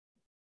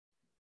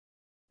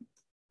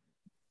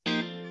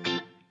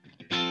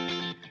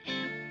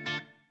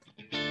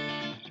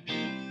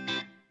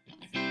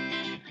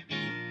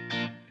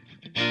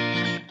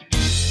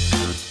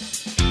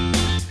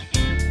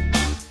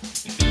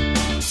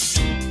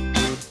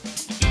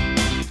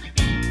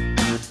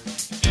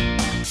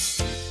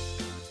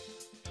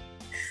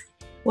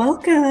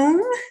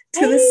Welcome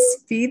to the Hey.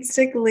 Speed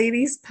Stick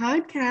Ladies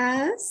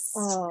podcast.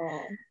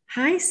 Oh,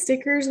 Hi,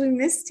 stickers. We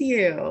missed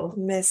you.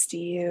 missed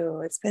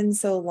you. It's been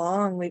so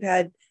long.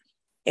 Ada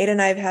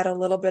and I have had a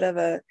little bit of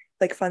a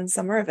fun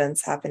summer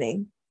events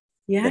happening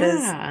that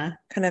has Yeah,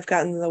 kind of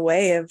gotten in the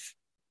way of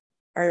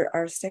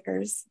our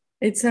stickers.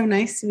 it's so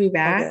nice to be All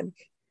back. good. It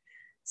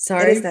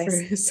Sorry is for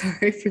nice.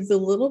 sorry for the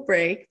little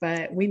break,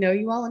 but we know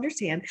you all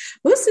understand.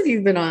 Most of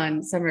you've been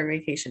on summer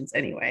vacations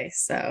anyway,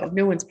 so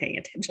no one's paying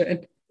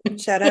attention.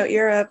 Shout out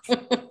Europe.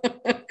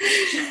 Let's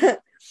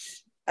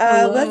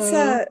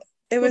Hello.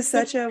 it was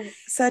such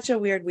a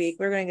weird week.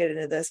 We're gonna get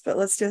into this, but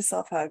let's do a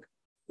self hug.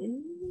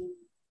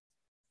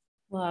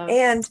 Love.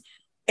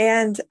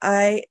 And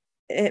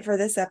for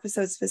this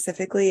episode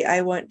specifically,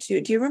 I want to,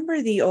 do you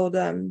remember the old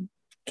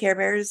Care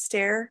Bears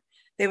stare?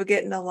 They would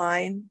get in a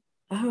line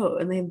Oh,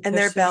 and they and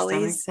their push their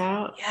bellies. stomachs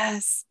out.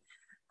 Yes.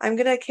 I'm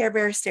gonna Care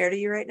Bear stare to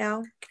you right now.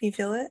 Can you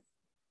feel it?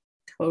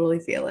 Totally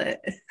feel it.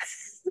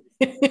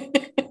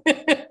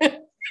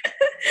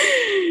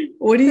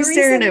 What are you The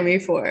staring at reason me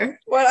for?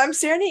 Well, I'm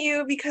staring at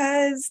you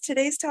because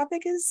today's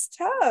topic is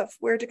tough.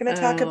 We're going to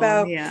talk Oh,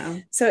 about, yeah.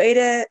 so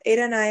Ada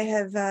and I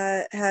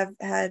have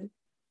had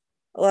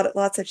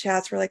lots of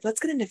chats. We're like,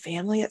 let's get into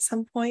family at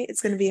some point.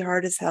 It's going to be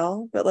hard as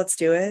hell, but let's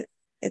do it.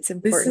 It's This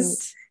is,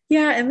 important.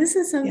 yeah, and this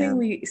is something Yeah.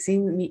 we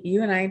seen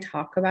you and I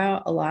talk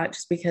about a lot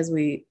just because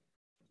we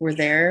were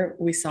there.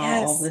 We saw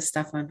all Yes. this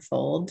stuff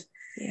unfold.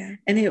 Yeah.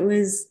 And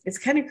it's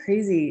kind of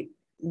crazy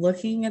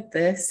looking at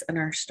this and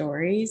our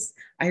stories.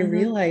 I Hmm.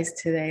 realized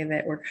today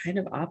that we're kind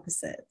of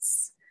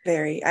opposites.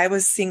 Very. I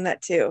was seeing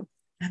that too.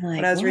 I'm When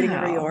like, I was reading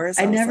over wow, yours,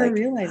 I I was never like,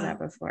 realized that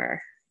oh,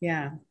 before.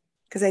 Yeah.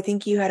 because I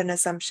think you had an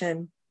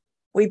assumption.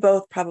 We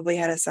both probably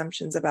had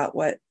assumptions about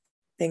what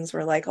things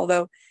were like.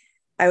 Although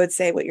I would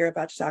say what you're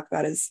about to talk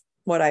about is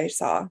what I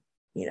saw.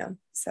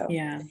 So,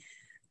 Yeah.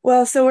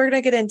 well, so we're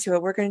going to get into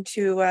it. We're going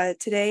to,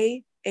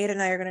 today, Ada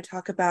and I are going to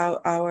talk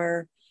about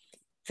our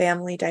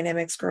family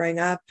dynamics growing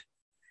up,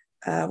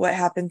 what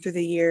happened through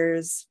the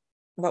years,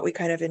 what we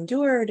kind of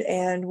endured,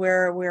 and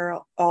where we're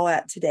all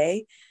at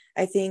today.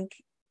 I think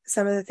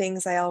some of the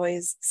things I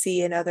always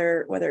see in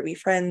other, whether it be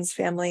friends,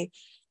 family,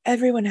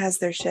 everyone has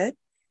their shit.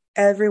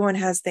 Everyone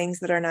has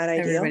things that are not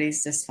ideal.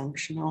 Everybody's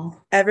dysfunctional.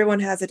 Everyone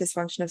has a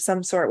dysfunction of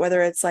some sort,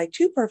 whether it's like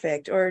too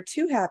perfect or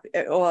too happy.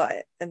 Well,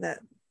 and that,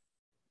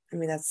 I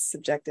mean, that's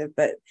subjective,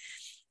 but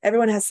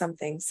everyone has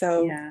something.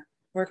 So Yeah.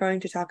 we're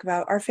going to talk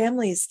about our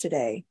families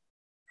today.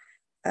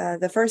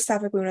 The first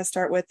topic we want to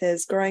start with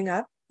is growing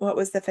up. What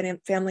was the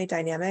family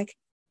dynamic,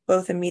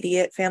 both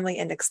immediate family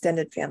and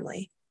extended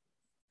family?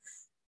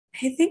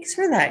 Hey, thanks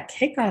for that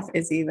kickoff,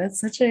 Izzy. That's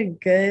such a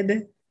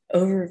good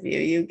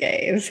overview you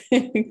gave.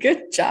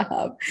 Good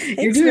job. You're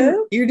Thanks, doing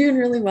Boo. you're doing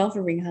really well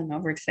for being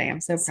hungover today.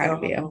 I'm so proud So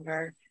of you.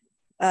 hungover.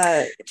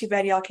 Too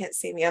bad y'all can't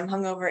see me. I'm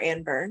hungover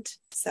and burnt.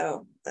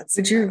 So that's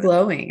But why you're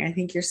glowing. I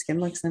think your skin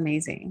looks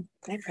amazing.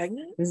 am I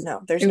pregnant? It was No,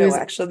 it was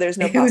there's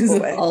no it was possible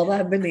way. all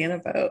that banana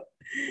boat.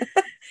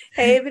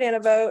 Hey, Banana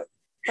Boat,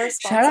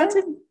 first Shout out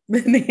sponsor? to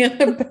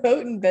Banana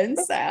Boat and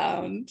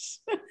Bensound.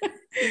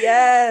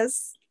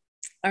 Yes.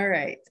 All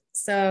right.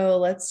 So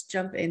let's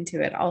jump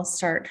into it. I'll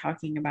start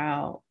talking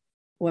about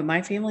what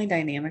my family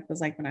dynamic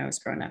was like when I was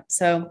growing up.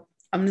 So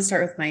I'm going to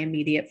start with my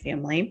immediate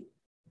family.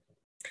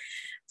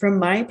 From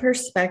my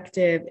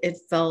perspective, it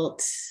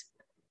felt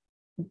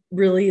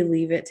really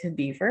leave it to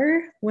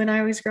beaver when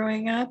I was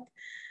growing up.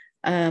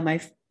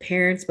 My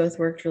parents both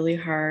worked really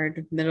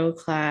hard, middle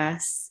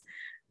class.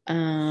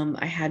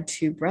 I had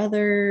two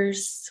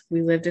brothers.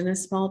 We lived in a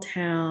small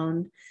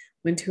town,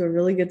 went to a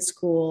really good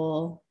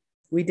school.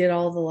 We did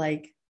all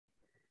the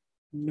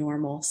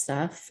normal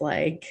stuff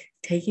like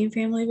taking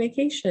family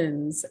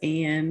vacations,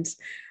 and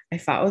I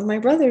fought with my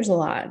brothers a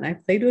lot and I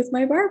played with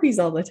my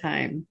Barbies all the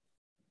time.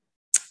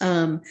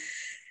 Um,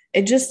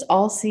 it just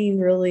all seemed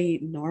really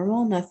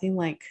normal. Nothing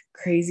like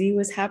crazy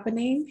was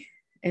happening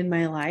in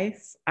my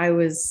life. I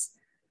was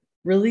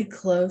really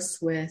close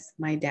with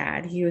my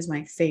dad. He was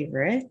my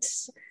favorite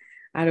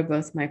out of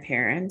both my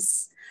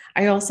parents.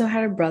 I also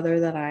had a brother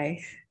that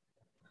I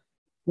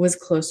was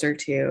closer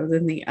to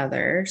than the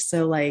other.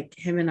 So like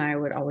him and I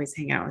would always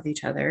hang out with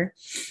each other.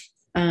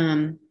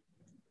 Um,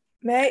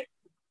 May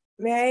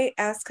may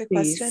I ask a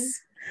question?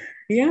 please.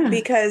 Yeah.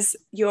 Because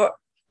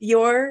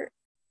your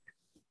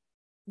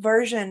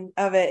version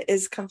of it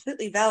is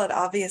completely valid,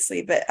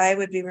 obviously, but I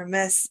would be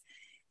remiss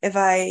if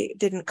I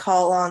didn't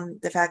call on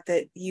the fact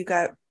that you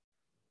got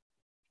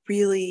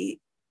really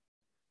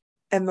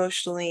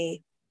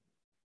emotionally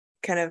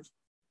kind of,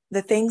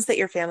 the things that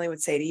your family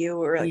would say to you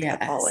were like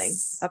appalling,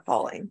 Yes.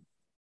 appalling.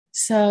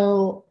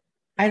 So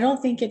I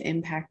don't think it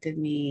impacted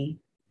me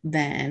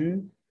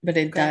then, but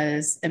it Okay.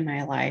 does in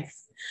my life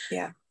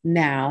Yeah.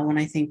 now. When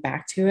I think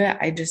back to it,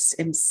 I just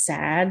am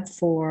sad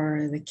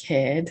for the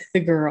kid, the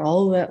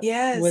girl that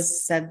Yes.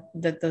 was said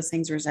that those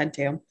things were said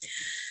to.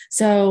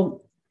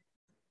 So,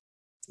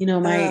 you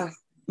know, Ugh.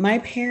 my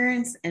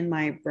parents and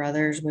my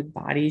brothers would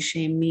body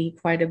shame me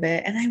quite a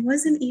bit, and I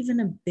wasn't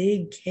even a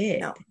big kid.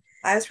 No.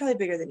 I was probably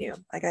bigger than you.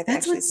 Like I That's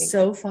actually what's think.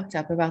 so fucked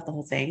up about the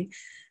whole thing.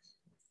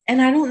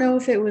 And I don't know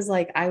if it was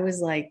like I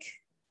was like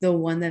the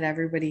one that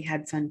everybody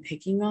had fun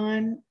picking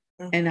on,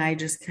 and Mhm. I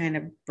just kind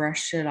of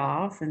brushed it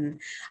off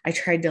and I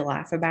tried to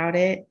laugh about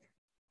it.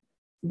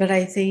 But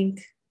I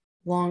think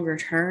longer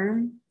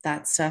term,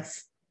 that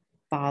stuff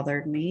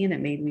bothered me and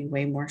it made me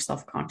way more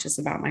self-conscious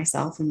about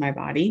myself and my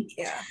body.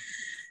 Yeah.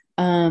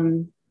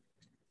 Um,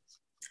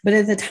 but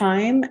at the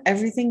time,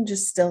 everything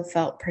just still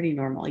felt pretty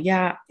normal.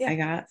 Yeah, Yeah. I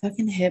got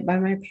fucking hit by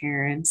my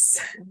parents,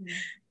 Mhm.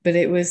 but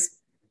it was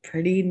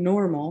pretty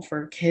normal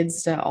for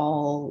kids to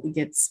all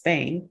get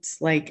spanked.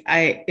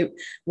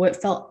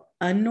 What felt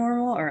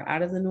unnormal or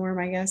out of the norm,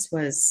 I guess,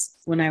 was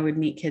when I would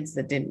meet kids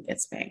that didn't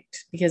get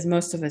spanked because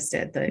most of us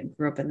did that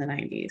grew up in the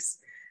 90s.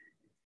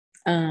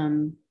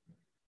 Um,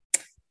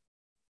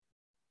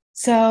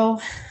 so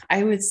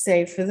I would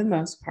say for the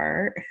most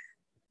part,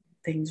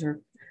 things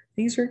were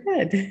things were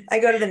good. I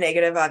go to the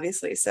negative,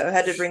 obviously, so I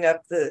had to bring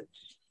up the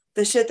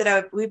shit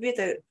that we'd be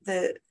at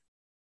the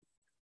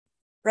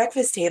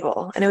breakfast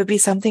table, and it would be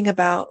something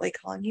about like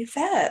calling you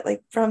fat,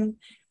 like from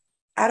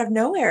out of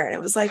nowhere, and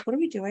it was like, what are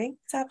we doing?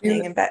 What's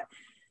happening? And It,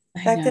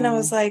 I back then, I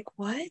was know like,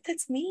 what?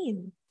 That's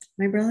mean.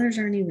 my brothers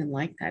aren't even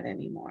like that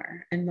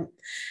anymore,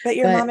 But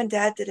your mom but and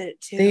dad did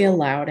it they too.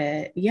 allowed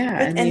it. Yeah,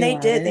 But and and they they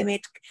allowed did. They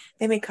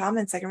it. made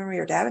comments. Like I remember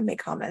your dad would make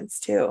comments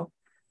too.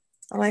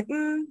 I'm like,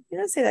 you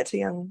don't say that to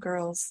young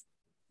girls.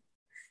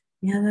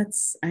 Yeah,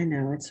 that's I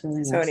know it's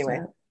really So messed anyway,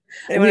 up.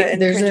 I didn't want We to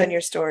there's infringe on a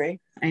your story.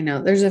 I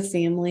know there's a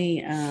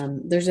family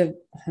there's a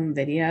home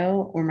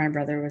video where my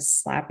brother was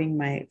slapping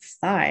my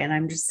thigh and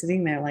I'm just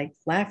sitting there like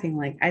laughing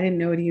like I didn't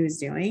know what he was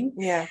doing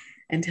Yeah,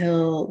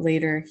 until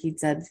later he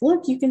said,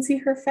 "Look, you can see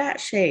her fat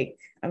shake."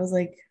 I was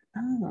like,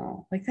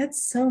 "Oh, like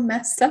that's so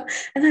messed up."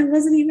 And I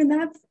wasn't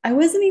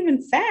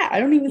even fat. I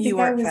don't even you think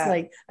I weren't was fat.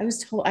 like I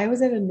was told I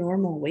was at a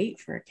normal weight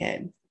for a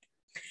kid.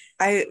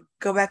 I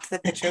go back to the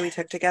picture we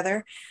took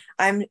together.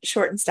 I'm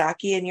short and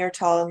stocky, and you're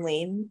tall and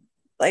lean.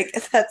 Like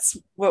that's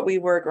what we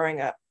were growing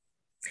up.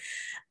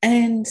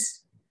 And,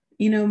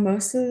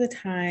 most of the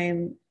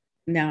time,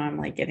 now I'm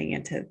like getting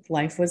into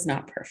life was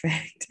not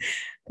perfect.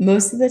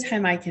 Most of the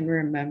time, I can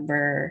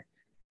remember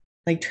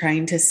like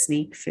trying to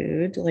sneak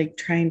food, like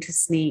trying to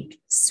sneak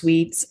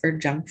sweets or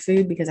junk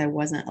food because I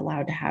wasn't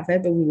allowed to have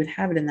it, but we would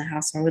have it in the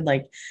house. So I would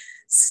like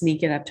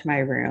sneak it up to my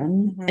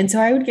room. Hmm. And so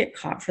I would get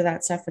caught for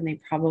that stuff, and they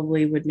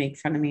probably would make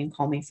fun of me and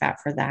call me fat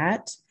for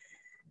that.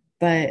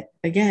 But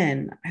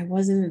again, I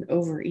wasn't an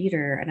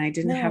overeater and I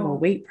didn't have a No,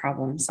 weight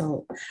problem.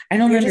 So I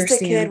don't you're just a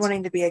kid understand.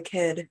 wanting to be a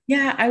kid.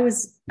 Yeah,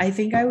 I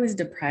think I was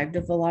deprived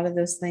of a lot of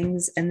those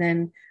things. And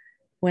then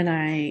when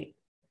I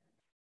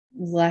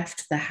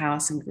left the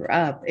house and grew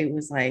up, it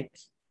was like,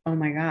 oh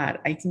my God,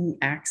 I can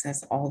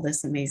access all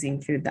this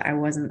amazing food that I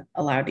wasn't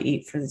allowed to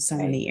eat for so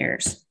Right, many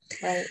years,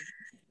 right.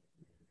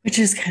 which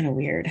is kind of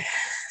weird.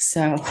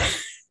 So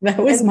that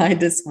was And my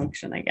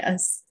dysfunction, I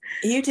guess.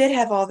 you did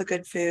have all the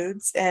good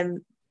foods,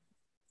 and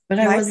But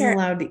I my wasn't parent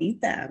allowed to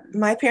eat them.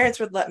 my parents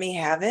would let me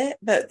have it,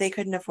 but they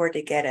couldn't afford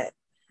to get it.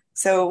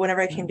 So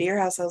whenever I came to So, your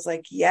house, I was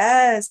like,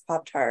 yes,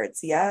 Pop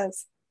Tarts,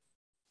 yes,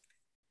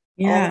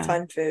 all the yeah.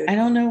 fun food. I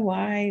don't know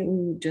why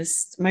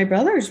my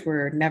brothers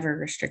were never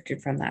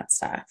restricted from that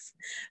stuff.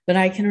 But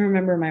I can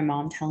remember my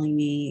mom telling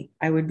me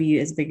I would be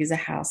as big as a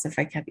house if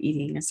I kept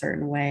eating a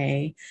certain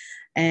way.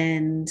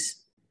 And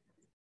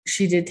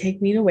she did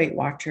take me to Weight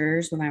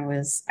Watchers when I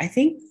was, I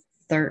think,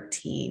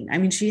 13. I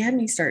mean, she had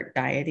me start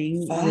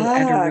dieting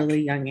at a Fuck.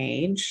 really young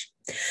age.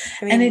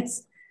 I And mean,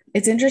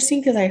 it's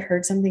interesting because I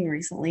heard something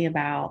recently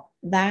about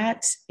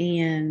that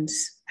and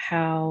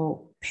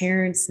how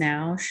parents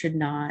now should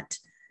not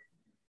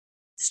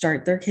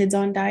start their kids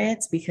on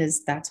diets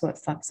because that's what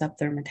fucks up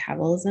their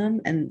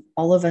metabolism. And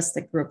all of us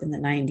that grew up in the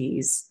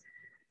 90s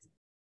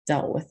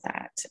dealt with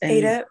that. And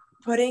Ada,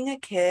 putting a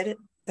kid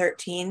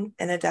 13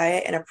 in a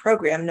diet and a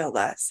program, no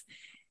less,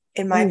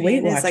 in my oh, Weight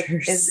opinion, is like is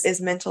Watchers.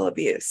 is mental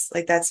abuse.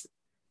 Like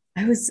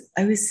I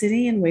was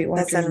sitting in Weight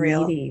that's Watchers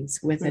unreal. meetings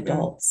with Mm-mm.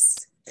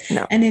 adults.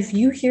 No. And if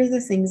you hear the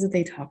things that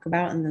they talk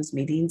about in those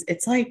meetings,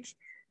 it's like,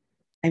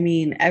 I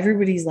mean,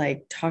 everybody's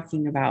like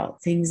talking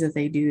about things that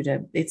they do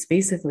it's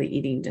basically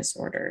eating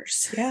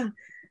disorders Yeah.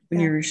 when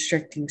Yeah. you're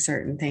restricting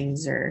certain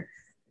things, or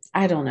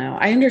I don't know.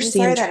 I I'm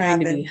sorry understand that trying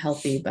to be happened.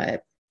 healthy,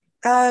 but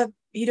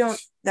You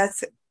don't,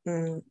 that's,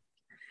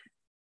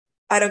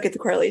 I don't get the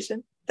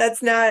correlation.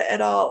 That's not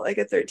at all like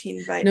a 13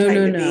 no, trying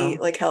no, to be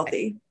no. like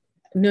healthy.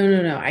 No,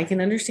 no, no. I can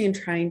understand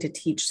trying to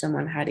teach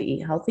someone how to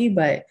eat healthy,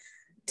 but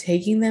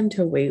taking them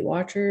to Weight That's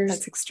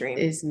Watchers extreme.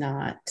 is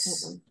not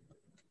Mm-mm.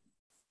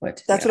 what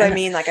to do. That's what I And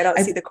mean. Like, I don't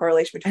see I, the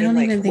correlation I between don't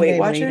like even think Weight I weighed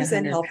Watchers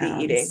and 100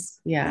 healthy eating. pounds.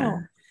 Yeah.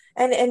 No.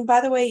 And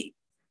by the way,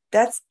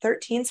 that's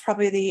 13 is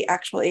probably the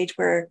actual age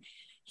where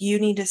you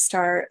need to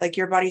start, like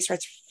your body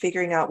starts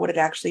figuring out what it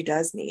actually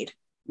does need.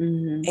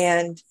 Hmm.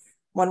 And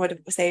one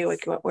would say,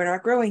 like, we're in our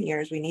growing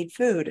years, we need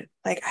food.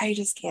 Like, I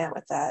just can't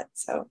with that.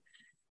 So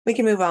we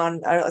can move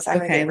on. I'm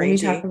gonna Okay, get let me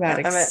talk ragey. about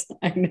I'm gonna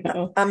I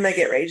know. I'm gonna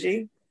get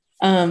ragey.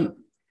 Um,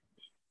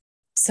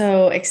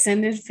 So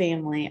extended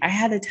family. I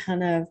had a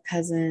ton of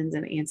cousins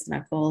and aunts and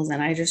uncles,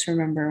 and I just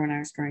remember when I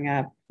was growing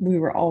up, we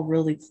were all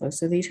really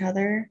close with each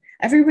other.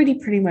 Everybody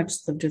pretty much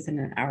lived within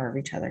an hour of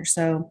each other.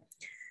 So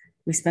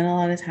we spent a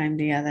lot of time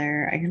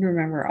together. I can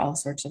remember all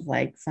sorts of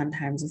like fun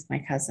times with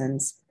my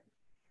cousins.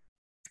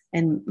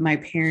 And my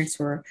parents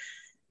were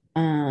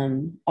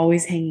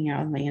always hanging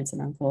out with my aunts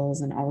and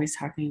uncles and always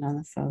talking on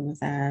the phone with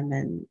them.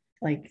 And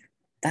like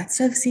that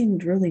stuff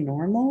seemed really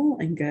normal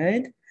and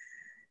good.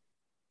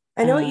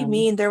 I know what you Um,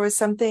 mean. There was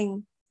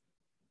something,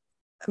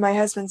 my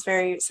husband's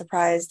very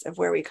surprised of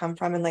where we come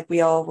from, and like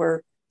we all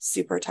were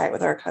super tight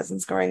with our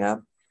cousins growing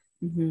up.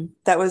 mhm.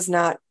 That was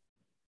not,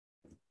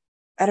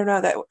 I don't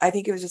know, that I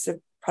think it was just a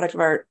product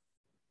of our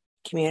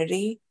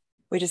community.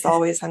 We just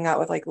always hung out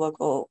with like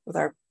local with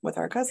our Because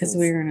we cousins.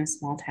 were in a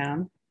small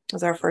town. It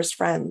was our first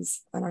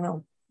friends. I don't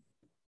know.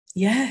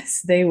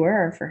 Yes, they were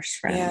our first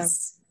Yeah.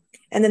 friends.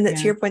 And then to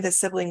Yeah. your point, the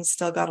siblings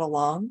still got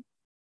along.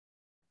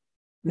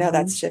 Now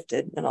that's Hmm.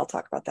 shifted, and I'll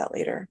talk about that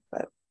later.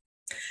 But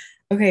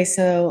Okay,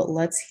 so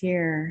let's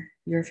hear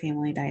your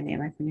family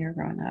dynamic when you were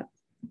growing up.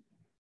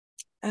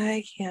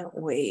 I can't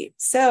wait.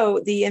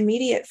 So the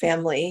immediate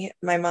family,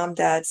 my mom,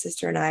 dad,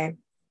 sister, and I,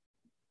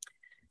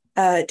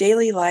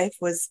 daily life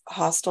was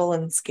hostile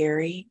and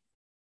scary.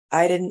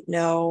 I didn't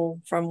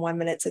know from one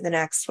minute to the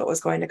next what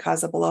was going to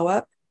cause a blow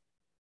up.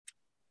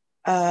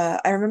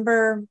 I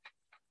remember,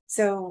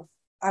 so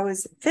I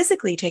was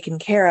physically taken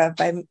care of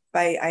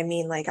by I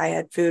mean like I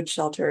had food,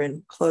 shelter,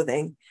 and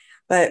clothing,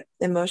 but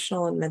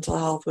emotional and mental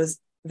health was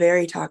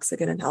very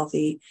toxic and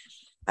unhealthy.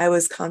 I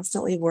was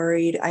constantly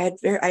worried. I had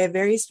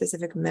very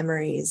specific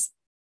memories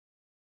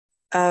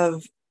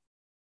of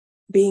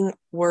being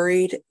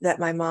worried that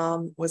my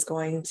mom was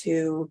going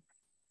to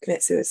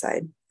commit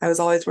suicide. I was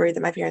always worried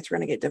that my parents were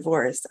going to get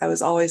divorced. I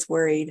was always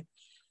worried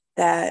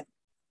that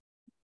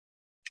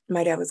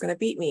my dad was going to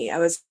beat me. I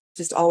was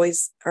just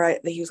always, that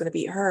he was going to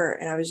beat her.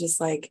 And I was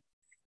just like,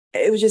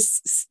 it was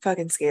just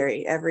fucking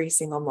scary every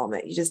single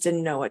moment. You just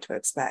didn't know what to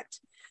expect.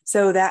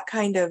 So that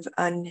kind of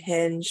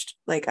unhinged,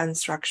 like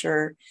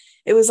unstructured,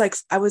 it was like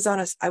I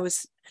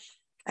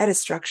had a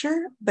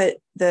structure, but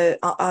the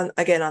on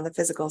again on the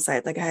physical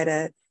side, like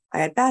I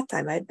had bath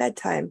time, I had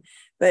bedtime,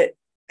 but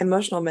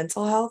emotional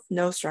mental health,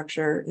 no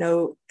structure,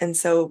 no, and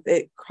so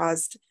it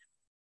caused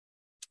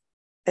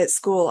at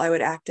school I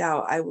would act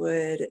out. I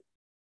would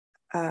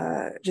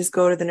just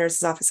go to the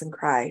nurse's office and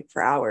cry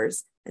for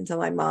hours until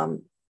my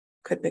mom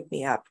could pick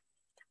me up.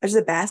 I was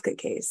just a basket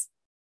case.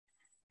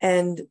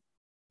 And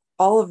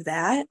all of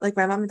that, like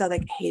my mom and dad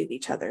like hated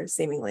each other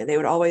seemingly. They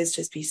would always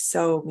just be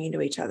so mean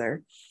to each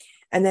other.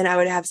 And then I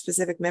would have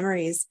specific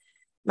memories.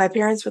 My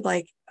parents would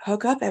like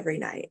hook up every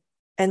night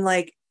and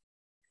like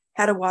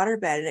had a water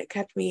bed and it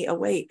kept me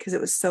awake because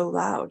it was so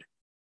loud.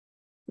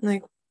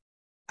 Like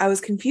I was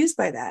confused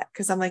by that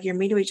because I'm like, you're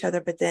mean to each other,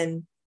 but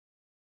then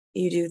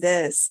you do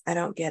this. I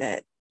don't get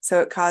it.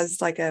 So it caused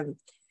like a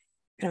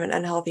kind of an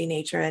unhealthy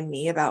nature in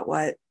me about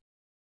what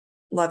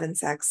love and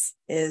sex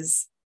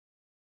is.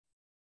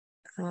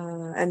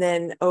 And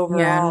then Yeah, and what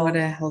overall,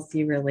 a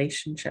healthy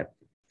relationship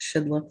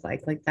should look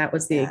like. Like that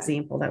was the yeah.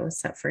 example that was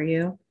set for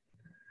you.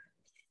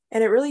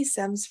 And it really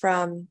stems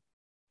from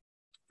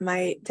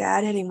my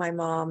dad hitting my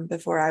mom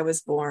before I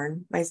was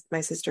born.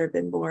 My sister had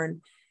been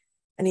born,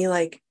 and he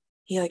like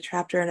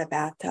trapped her in a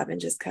bathtub and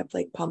just kept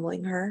like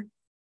pummeling her.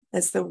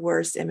 That's the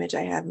worst image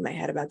I have in my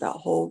head about that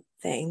whole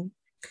thing.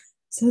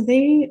 So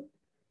they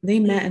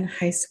met in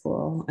high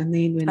school and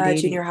they'd been Junior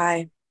dating.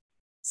 high.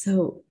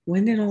 So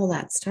when did all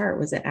that start?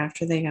 Was it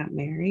after they got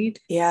married?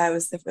 Yeah, it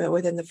was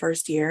within the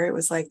first year. It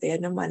was like they had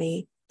no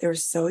money. They were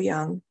so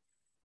young.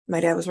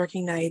 My dad was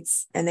working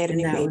nights, and they had a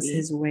And new that was baby.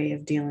 his way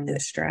of dealing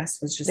with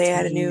stress, was just They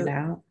had a taking it new,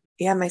 out.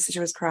 yeah. My sister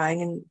was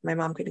crying, and my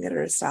mom couldn't get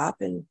her to stop,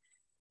 and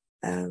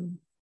um,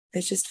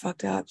 it's just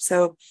fucked up.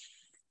 So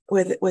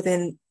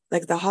within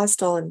like the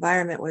hostile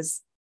environment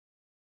was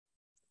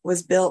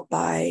built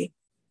by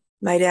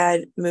my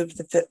dad moved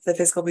the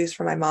physical abuse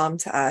from my mom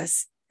to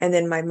us, and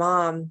then my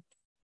mom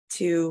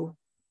to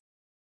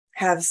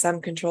have some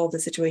control of the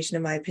situation,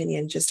 in my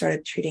opinion, just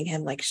started treating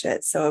him like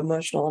shit. So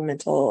emotional and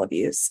mental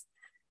abuse,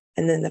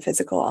 and then the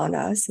physical on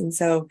us. And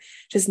so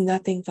just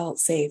nothing felt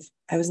safe.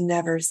 I was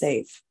never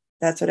safe.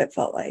 That's what it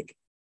felt like.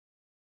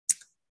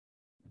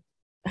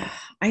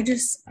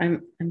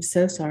 I'm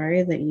so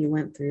sorry that you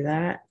went through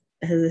that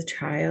as a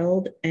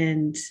child,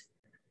 and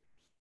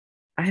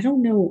I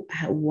don't know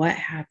what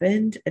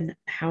happened and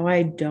how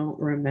I don't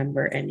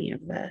remember any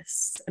of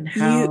this and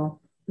You, how.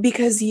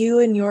 because you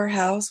and your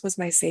house was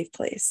my safe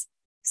place.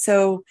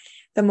 So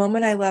the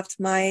moment I left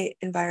my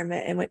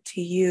environment and went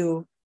to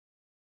you,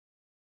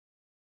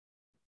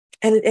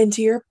 and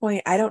to your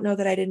point, I don't know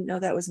that I didn't know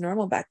that was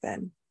normal back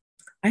then.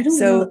 I don't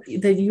know So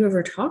that you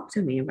ever talked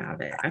to me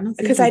about it. I don't think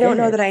because you I don't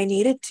know did. that I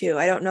needed to.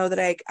 I don't know that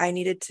I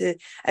needed to.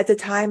 At the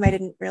time, I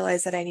didn't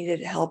realize that I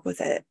needed help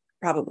with it,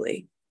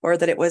 probably, or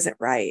that it wasn't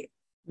right.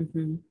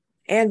 Hmm.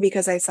 And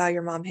because I saw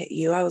your mom hit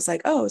you, I was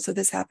like, oh, so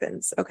this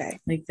happens. Okay.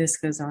 Like this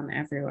goes on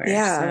everywhere.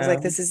 Yeah. I was like,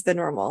 So, this is the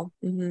normal.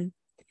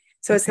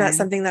 So it's not okay.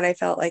 something that I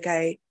felt like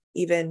I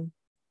even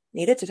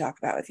needed to talk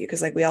about with you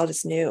because like we all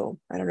just knew.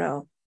 I don't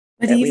know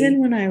But that even we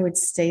when I would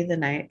stay the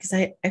night, because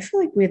I feel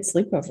like we had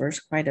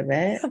sleepovers quite a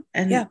bit. yeah,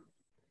 And yeah,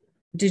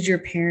 did your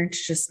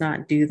parents just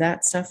not do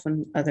that stuff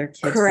when other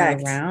kids were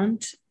correct.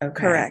 around? Okay.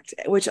 Correct.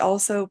 Which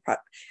also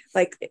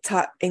like it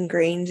taught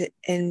ingrained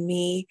in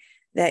me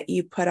that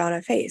you put on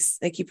a face,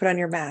 like you put on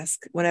your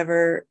mask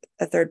whenever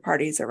a third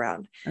party's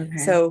around. Okay.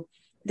 So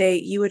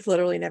you would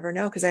literally never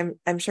know because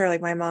I'm sure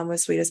like my mom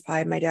was sweet as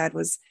pie, my dad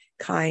was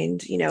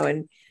kind,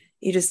 and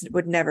you just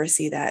would never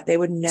see that. They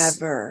would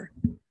never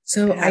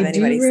So have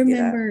anybody see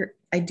that.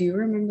 I do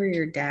remember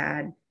your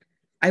dad.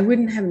 I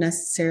wouldn't have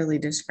necessarily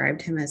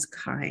described him as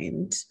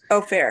kind.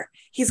 Oh, fair.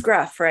 He's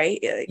gruff, right?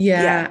 Yeah,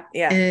 Yeah.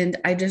 yeah, And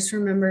I just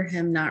remember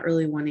him not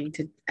really wanting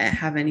to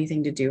have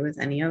anything to do with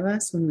any of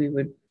us when we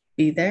would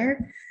be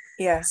there.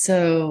 yeah.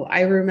 So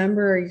I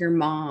remember your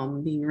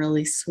mom being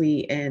really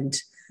sweet and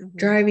Hmm.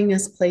 driving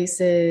us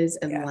places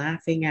and Yeah,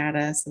 laughing at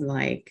us and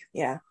like,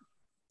 yeah.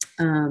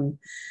 um,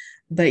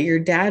 but your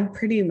dad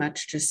pretty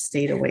much just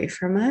stayed away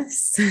from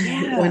us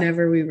Yeah.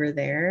 whenever we were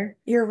there.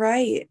 You're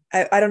right.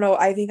 I don't know.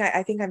 I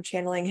think I'm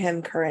channeling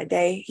him current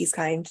day. He's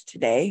kind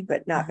today,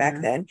 but not back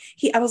Uh-huh. then.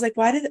 I was like,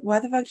 why the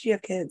fuck did you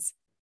have kids?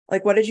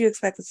 Like, what did you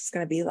expect this was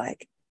gonna be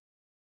like?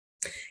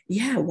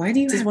 Yeah, why do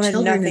you Just have wanted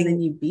children and then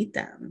nothing. you beat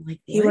them? Like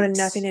He wanted what?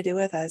 nothing to do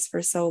with us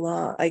for so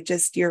long. Like,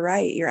 just you're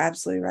right. You're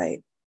absolutely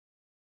right.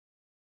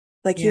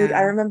 Like Yeah.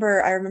 I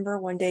remember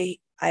one day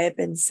I had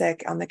been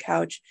sick on the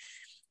couch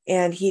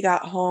and he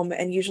got home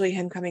and usually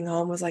him coming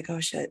home was like, oh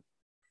shit.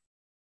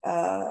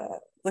 Uh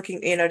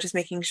looking, just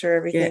making sure Get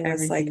everything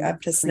was like everything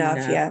up to cleaned snuff.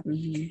 up. Yeah.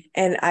 Mhm.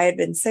 And I had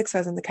been sick, so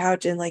I was on the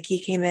couch and like he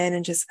came in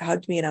and just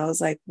hugged me and I was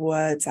like,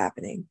 what's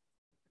happening?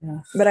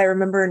 Ugh. But I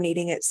remember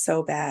needing it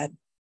so bad.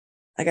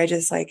 Like I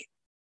just like,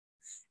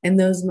 And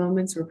those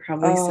moments were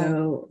probably oh,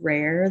 so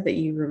rare that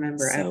you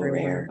remember so every one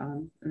of rare.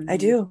 them. I Mhm.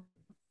 do.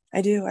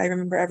 I do. I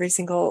remember every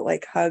single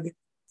like hug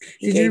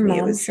he Did your gave me.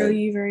 It mom was show so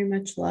you very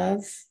much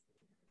love?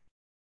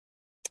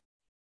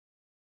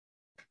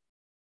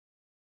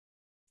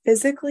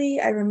 physically,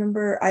 I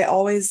remember I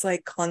always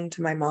like clung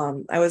to my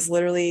mom. I was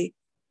literally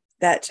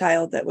that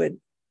child that would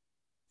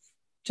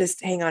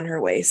just hang on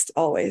her waist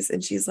always.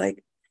 And she's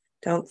like,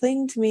 don't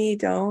cling to me.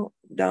 Don't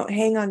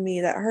hang on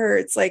me. That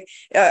hurts. Like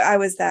I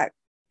was that.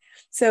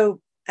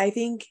 So I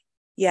think,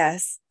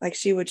 yes, like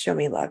she would show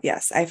me love.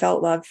 Yes, I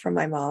felt love from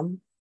my mom.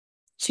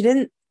 She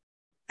didn't,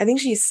 I think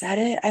she said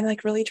it. I'm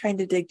like really trying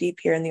to dig deep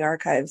here in the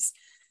archives.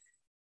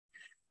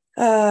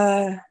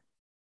 Uh,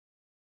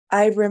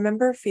 I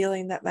remember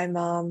feeling that my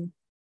mom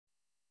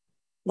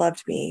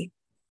loved me.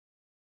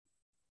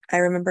 I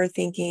remember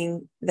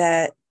thinking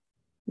that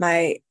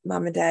my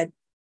mom and dad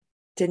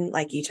didn't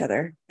like each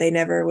other. They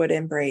never would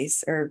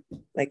embrace or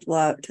like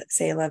loved,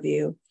 say, I love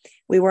you.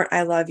 We weren't,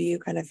 I love you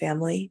kind of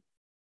family.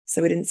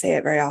 So we didn't say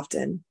it very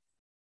often.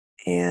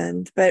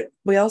 But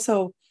we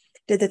also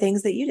did the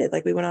things that you did.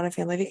 Like we went on a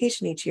family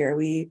vacation each year.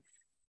 Did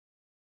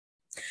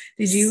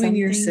you and Some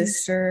your things,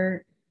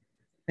 sister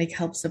like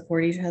help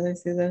support each other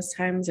through those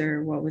times,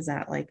 or what was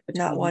that like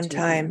not between the one two of you?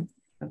 time,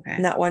 Okay.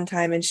 not one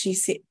time. And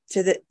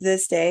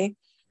this day,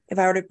 if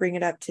I were to bring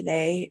it up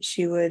today,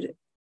 she would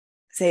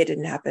say it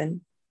didn't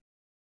happen.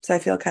 So I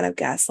feel kind of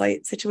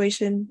gaslight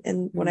situation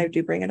and when I Mm.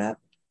 do bring it up.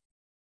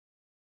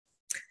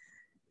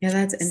 Yeah,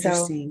 that's So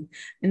interesting.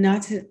 And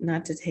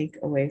not to take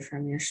away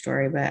from your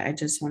story, but I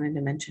just wanted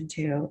to mention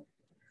too,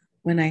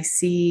 when I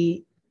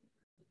see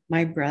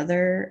my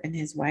brother and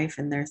his wife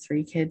and their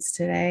three kids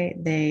today,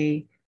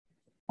 they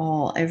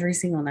all every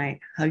single night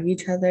hug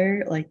each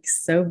other like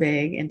so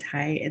big and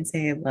tight and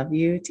say I love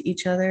you to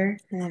each other.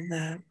 I love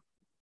that.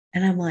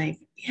 And I'm like,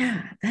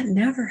 yeah, that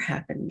never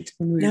happened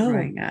when we were No.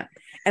 growing up.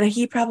 And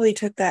he probably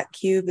took that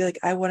cue, be like,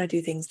 I want to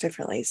do things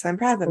differently. So I'm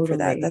proud of him for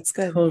that. Totally, That's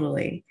good.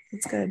 totally.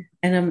 That's good.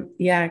 And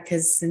yeah,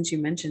 because since you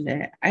mentioned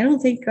it, I don't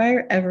think I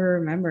ever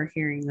remember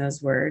hearing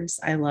those words,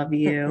 I love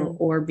you, Mm-mm.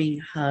 or being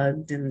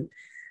hugged and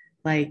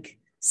like Be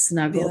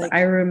snuggled. like,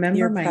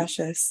 you're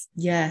precious.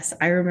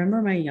 I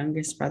remember my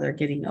youngest brother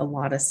getting a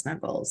lot of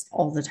snuggles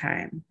all the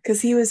time.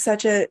 Because he was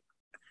such a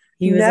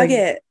He was like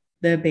nugget.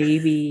 the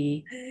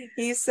baby.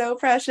 He's so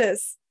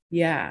precious.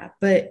 Yeah,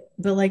 but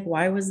like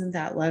why wasn't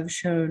that love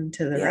shown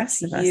to the Yeah, rest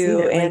to of us you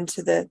either? and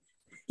Like to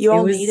you it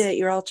all need was it.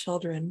 You're all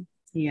children.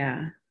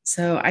 yeah.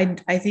 So I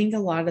think a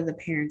lot of the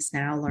parents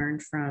now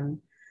learned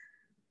from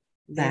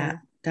Yeah. that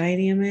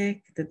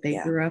dynamic that they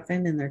Yeah. grew up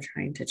in and they're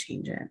trying to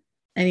change it. I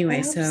Anyway,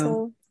 hope so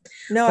so.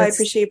 No, I let's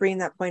appreciate bringing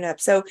that point up.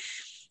 So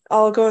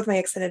I'll go with my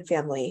extended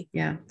family.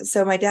 yeah.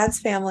 So my dad's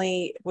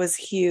family was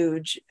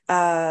huge,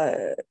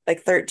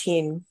 like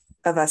 13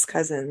 of us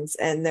cousins,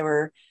 and there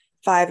were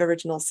five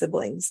original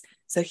siblings.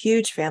 So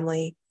huge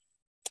family.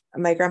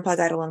 My grandpa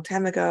died a long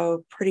time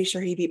ago. Pretty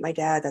sure he beat my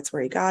dad. That's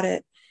where he got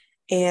it.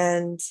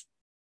 And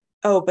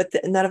oh, but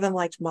none of them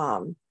liked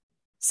mom.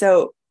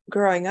 So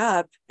growing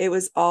up, it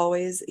was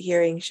always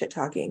hearing shit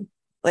talking.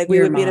 Like we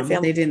Your would be at a mom,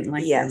 family. they didn't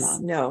like your Yes,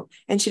 mom. no.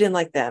 And she didn't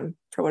like them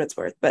for what it's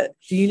worth. But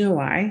Do you know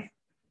why?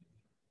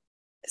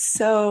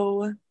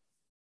 so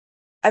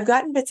I've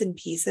gotten bits and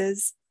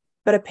pieces.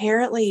 But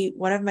apparently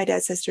one of my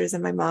dad's sisters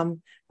and my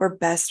mom were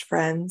best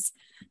friends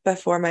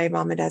before my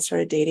mom and dad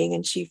started dating.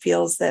 And she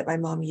feels that my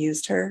mom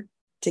used her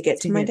to get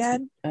To to my get to,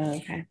 dad. oh,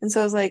 okay. And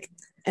so I was like,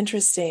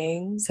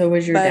 interesting. So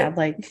was your But dad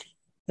like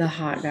the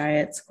hot guy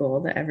at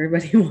school that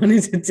everybody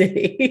wanted to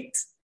date?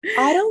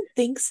 I don't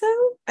think so.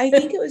 I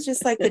think it was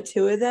just like the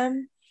two of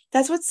them.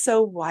 That's what's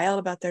so wild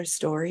about their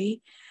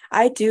story.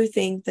 I do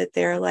think that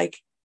they're like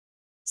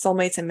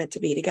soulmates and meant to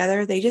be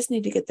together. They just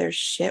need to get their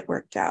shit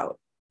worked out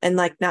and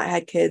like not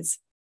had kids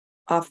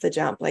off the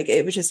jump. Like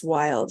it was just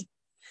wild.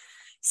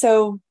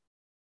 So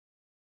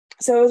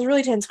it was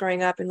really tense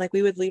growing up, and like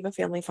we would leave a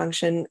family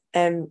function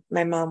and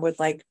my mom would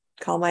like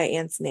call my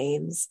aunts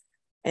names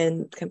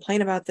and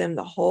complain about them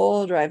the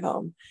whole drive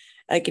home,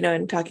 like, you know,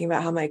 and talking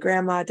about how my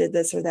grandma did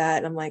this or that,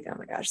 and I'm like, oh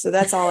my gosh. So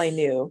that's all I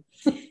knew.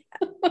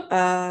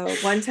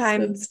 One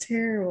time That's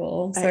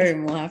terrible. Sorry,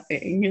 I'm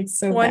laughing. It's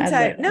so one bad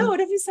time, though. no,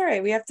 don't be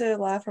sorry, we have to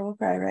laugh or we'll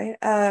cry,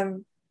 right?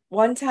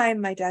 One time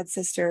my dad's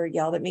sister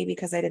yelled at me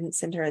because I didn't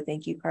send her a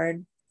thank you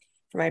card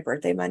for my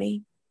birthday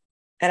money,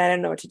 and I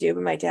didn't know what to do,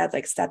 but my dad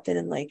like stepped in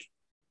and like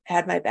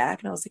had my back,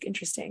 and I was like,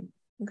 interesting,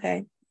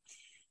 okay.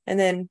 And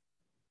then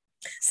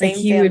Like same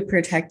he fam, would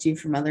protect you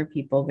from other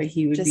people, but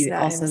he would just be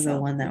not also the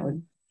himself. one that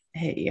would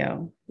hit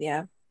you.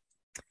 Yeah.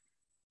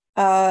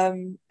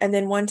 And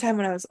then one time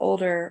when I was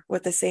older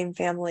with the same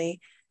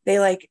family, they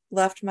like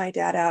left my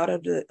dad out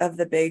of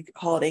the big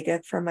holiday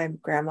gift from my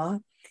grandma,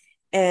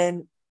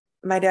 and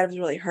my dad was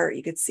really hurt.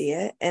 You could see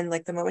it. And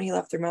like the moment he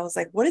left the room, I was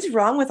like, what is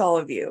wrong with all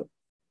of you?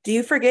 Do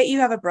you forget you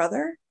have a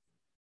brother?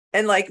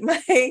 And like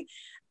my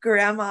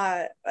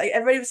grandma, like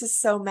everybody was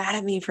just so mad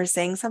at me for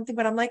saying something,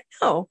 but I'm like,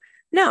 no,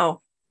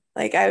 no.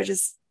 Like I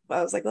was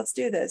like, let's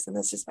do this. And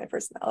that's just my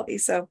personality.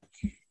 So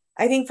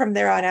I think from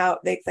there on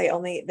out, they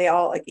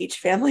all like each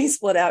family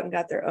split out and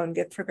got their own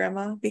gift for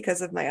grandma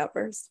because of my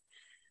outburst.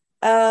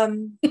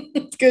 Um,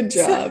 Good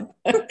so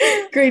job.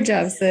 Great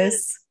job,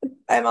 sis.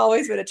 I'm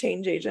always been a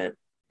change agent.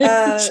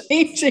 Uh,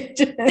 Change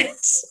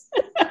agents.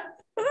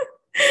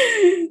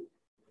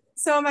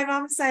 so on my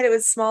mom's side, it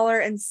was smaller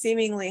and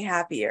seemingly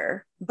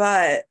happier,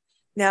 but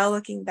now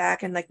looking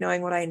back and like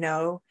knowing what I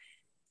know,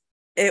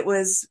 it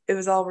was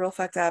all real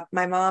fucked up.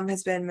 My mom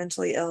has been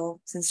mentally ill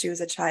since she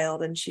was a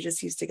child, and she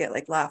just used to get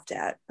like laughed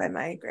at by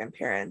my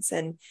grandparents.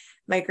 And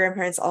my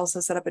grandparents also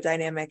set up a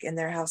dynamic in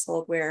their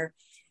household where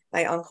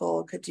my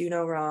uncle could do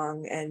no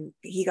wrong and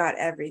he got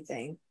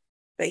everything,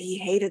 but he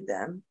hated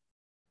them.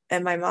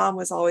 And my mom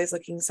was always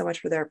looking so much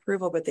for their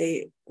approval, but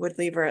they would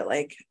leave her at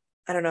like,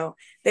 I don't know,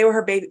 they were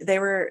her baby,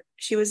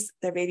 she was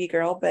their baby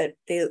girl, but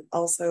they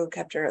also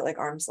kept her at like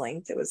arm's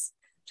length. It was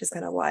just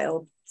kind of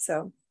wild.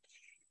 So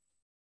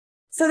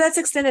that's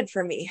extended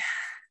for me.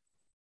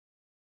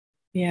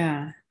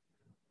 Yeah.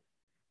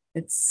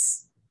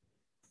 It's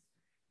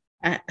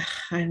I,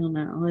 I don't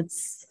know.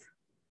 It's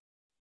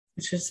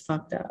just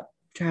fucked up.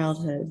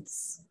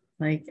 Childhoods.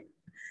 Like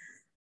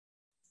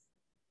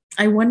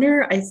I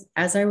wonder,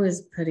 as I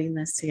was putting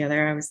this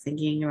together, I was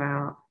thinking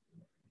about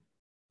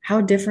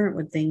how different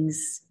would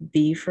things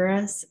be for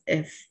us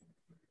if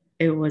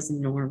it was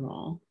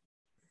normal,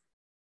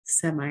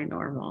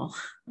 semi-normal,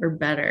 or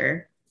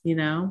better, you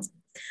know?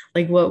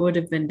 Like what would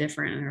have been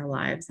different in our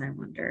lives, I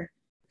wonder.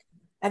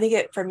 I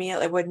think for me,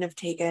 it wouldn't have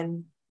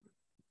taken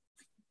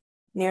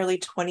nearly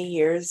 20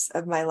 years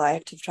of my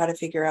life to try to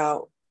figure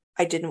out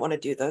I didn't want to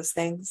do those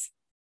things.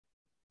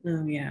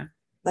 Oh yeah.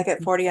 Like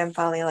at 40, I'm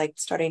finally like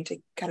starting to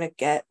kind of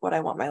get what I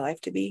want my life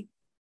to be.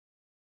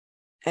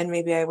 And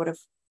maybe I would have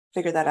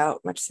figured that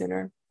out much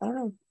sooner. I don't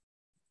know.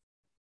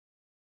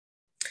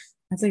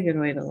 That's a good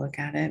way to look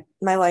at it.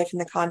 My life in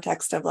the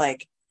context of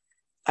like,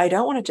 I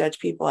don't want to judge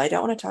people. I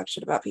don't want to talk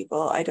shit about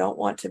people. I don't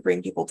want to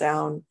bring people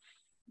down.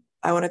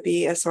 I want to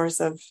be a source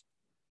of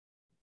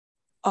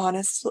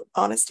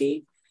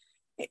honesty,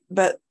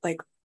 but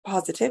like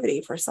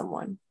positivity for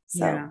someone.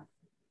 So Yeah.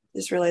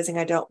 just realizing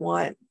I don't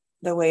want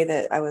the way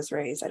that I was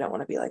raised. I don't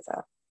want to be like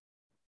that.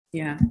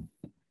 Yeah.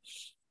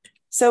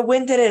 So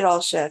when did it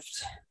all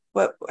shift?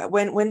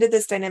 When did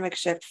this dynamic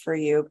shift for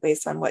you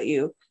based on what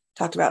you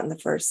talked about in the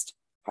first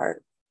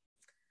part?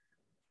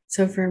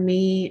 So for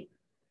me,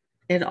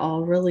 it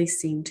all really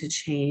seemed to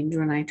change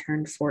when I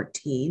turned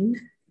 14.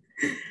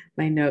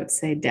 My notes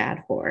say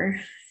dad whore.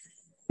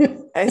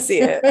 I see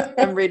it.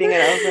 I'm reading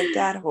it. I was like,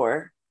 dad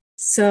whore.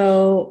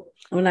 So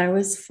when I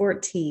was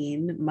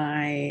 14,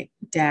 my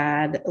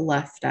dad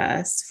left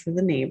us for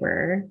the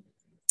neighbor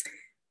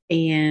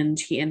and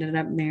he ended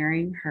up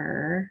marrying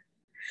her.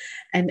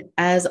 And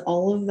as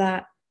all of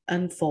that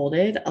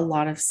unfolded, a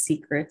lot of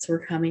secrets were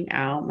coming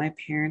out. My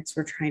parents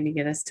were trying to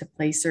get us to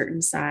play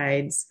certain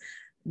sides,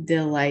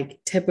 the like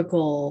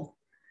typical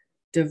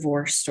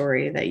divorce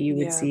story that you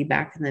would Yeah. see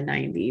back in the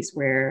 90s,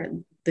 where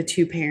the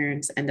two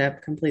parents end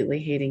up completely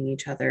hating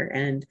each other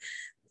and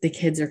the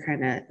kids are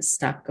kind of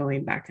stuck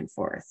going back and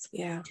forth.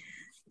 Yeah.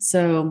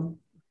 So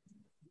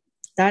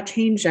that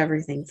changed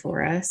everything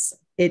for us.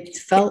 It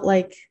felt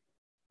like,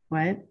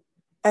 what?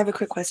 I have a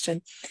quick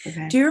question.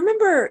 Okay. Do you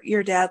remember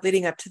your dad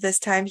leading up to this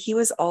time? He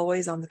was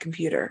always on the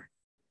computer.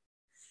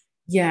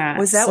 Yeah.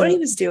 Was that what he So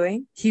was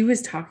doing? he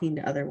was talking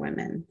to other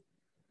women.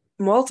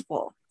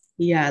 Multiple.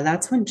 Yeah,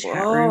 that's when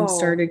chat rooms Whoa.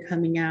 started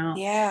coming out.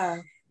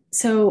 Yeah.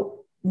 So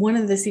one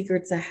of the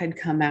secrets that had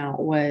come out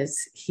was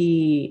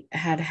he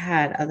had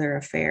had other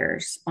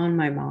affairs on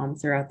my mom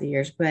throughout the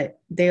years, but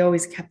they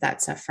always kept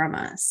that stuff from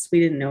us. We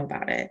didn't know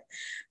about it.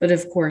 But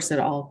of course, it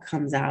all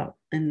comes out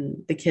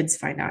and the kids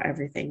find out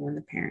everything when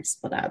the parents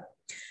split up.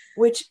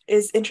 Which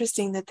is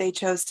interesting that they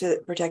chose to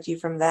protect you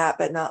from that,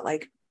 but not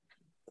like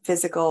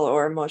physical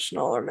or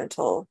emotional or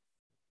mental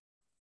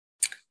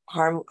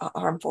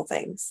harmful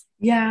things.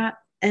 Yeah.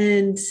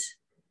 And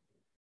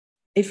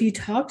if you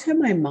talk to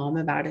my mom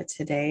about it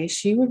today,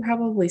 she would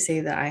probably say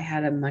that I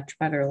had a much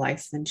better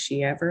life than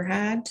she ever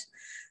had.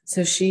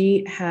 So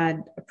she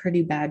had a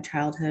pretty bad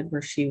childhood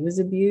where she was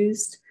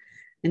abused.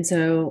 And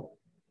so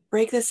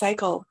Break the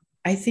cycle.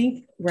 I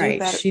think, Do right,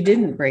 better. she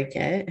didn't break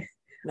it.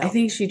 I No,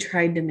 think she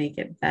tried to make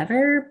it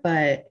better,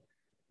 but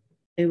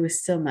it was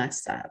still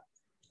messed up.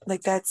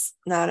 like that's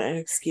not an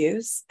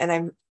excuse. And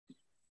I'm,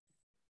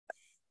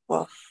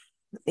 well,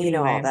 you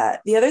know, all Anyway,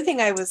 that. The other thing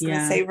I was going to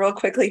yeah. say real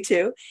quickly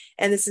too,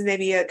 and this is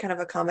maybe a kind of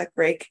a comic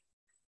break,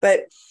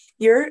 but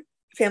your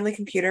family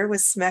computer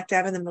was smack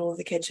dab in the middle of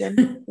the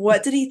kitchen.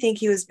 What did he think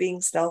he was being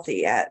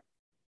stealthy at?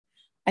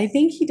 I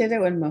think he did it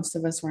when most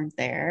of us weren't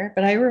there,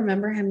 but I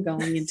remember him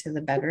going into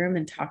the bedroom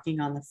and talking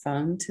on the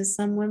phone to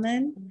some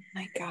women Oh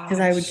my because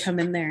I would gosh. come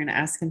in there and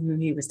ask him who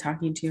he was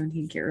talking to, and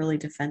he'd get really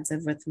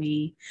defensive with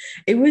me.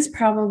 It was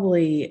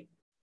probably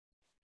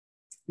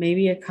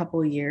maybe a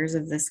couple years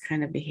of this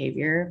kind of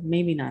behavior,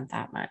 maybe not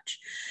that much.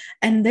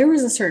 And there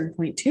was a certain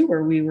point too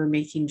where we were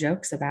making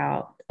jokes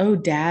about, oh,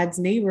 dad's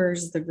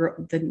neighbors,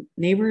 the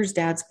neighbor's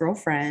dad's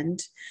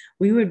girlfriend.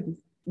 We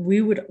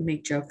would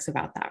make jokes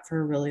about that for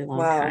a really long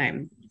Wow.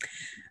 time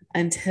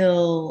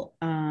until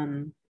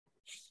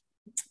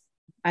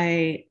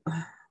I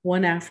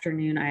one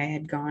afternoon I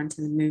had gone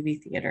to the movie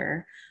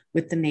theater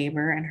with the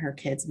neighbor and her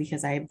kids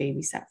because I had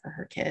babysat for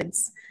her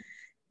kids.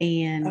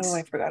 And Oh,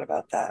 I forgot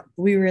about that.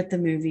 we were at the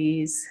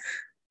movies.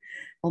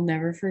 I'll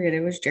never forget it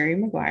was Jerry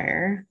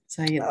Maguire.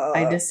 So I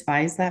Uh,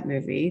 despise that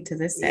movie to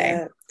this day.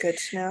 yeah, good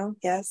to know.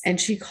 Yes. And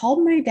she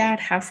called my dad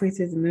halfway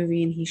through the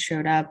movie and he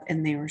showed up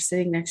and they were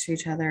sitting next to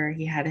each other.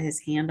 He had his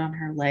hand on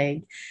her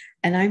leg.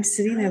 And I'm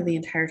sitting there the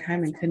entire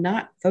time and could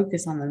not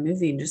focus on the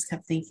movie and just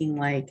kept thinking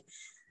like,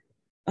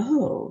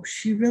 oh,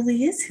 she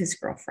really is his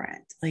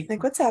girlfriend. Like,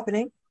 Like, what's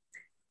happening?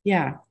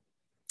 yeah.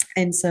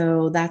 And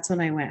so that's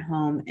when I went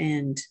home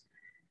and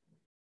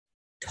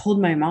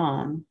told my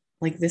mom,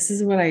 like, this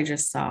is what I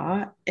just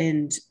saw.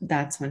 And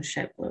that's when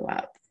shit blew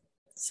up.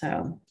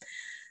 So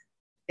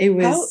it How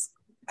was,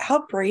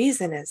 how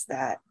brazen is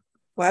that?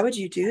 Why would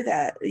you do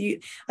that? You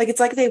like it's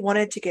like they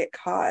wanted to get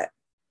caught.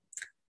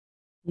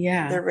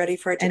 yeah. They're ready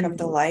for it to come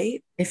to And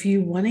light. if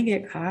you want to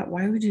get caught,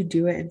 why would you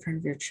do it in front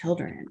of your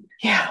children?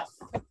 Yeah.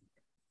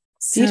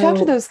 Do you talk to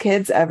So those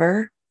kids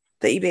ever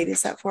that you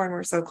babysat for and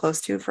were so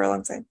close to for a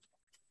long time?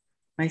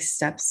 my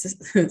step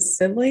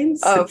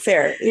siblings, Oh,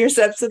 fair. Your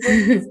step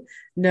siblings?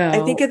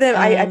 I think of no, them,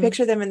 I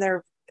picture them in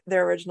their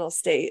original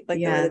state, like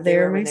the way yeah, that they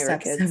they're were my when they were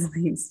step kids.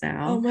 siblings Oh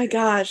now. my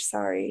gosh,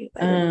 sorry. I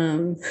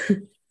didn't.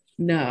 Um,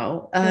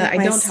 no, You're like I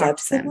my don't talk step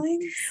to them.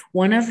 siblings?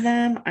 One of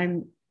them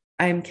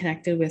I'm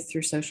connected with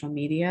through social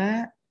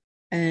media,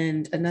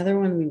 and another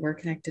one we were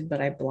connected,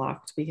 but I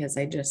blocked because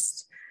I didn't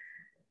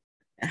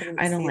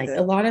I don't see like a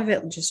the. lot of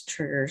it just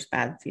triggers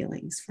bad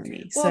feelings for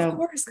me. Well, of So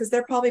course, because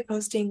they're probably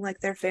posting like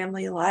their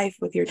family life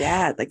with your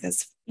dad. Like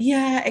that's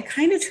yeah, it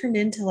kind of turned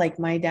into like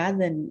my dad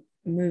then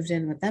moved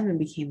in with them and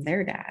became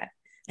their dad,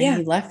 and yeah,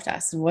 he left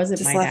us and wasn't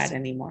just my dad left.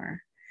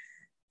 anymore.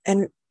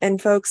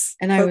 And folks,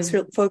 And I folks,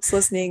 was folks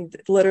listening,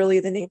 literally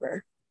the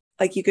neighbor.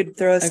 Like you could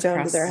throw a stone to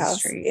across their the house.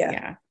 street. Yeah.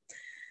 Yeah.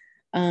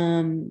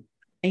 Um,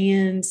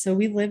 and so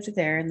we lived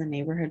there in the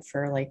neighborhood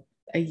for like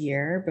a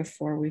year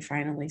before we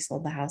finally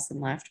sold the house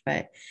and left.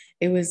 But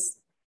it was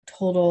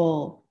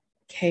total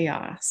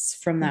chaos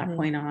from that Hmm.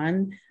 point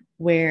on,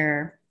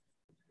 where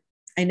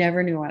I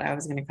never knew what I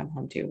was going to come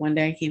home to. One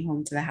day I came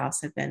home to the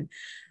house had been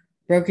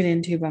broken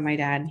into by my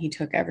dad, and he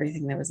took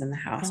everything that was in the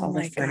house, Oh all the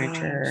my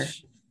furniture,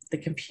 gosh. the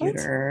What?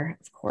 computer,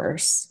 of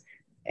course.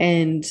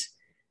 And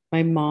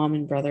my mom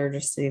and brother are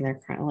just sitting there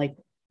crying, like,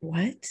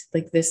 what?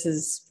 Like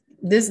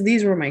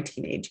these were my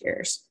teenage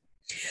years.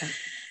 Yeah.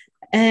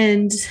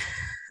 And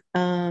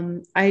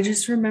I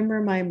just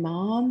remember my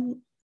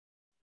mom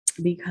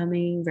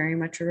becoming very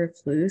much a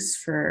recluse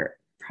for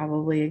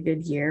probably a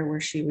good year where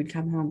she would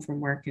come home from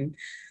work and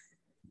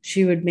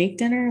she would make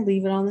dinner,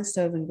 leave it on the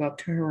stove, and go up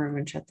to her room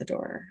and shut the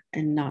door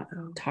and not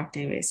Oh. talk to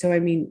anybody. So, I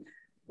mean,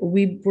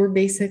 we were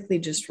basically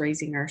just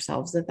raising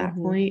ourselves at that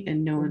Hmm. point,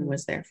 and no one Hmm.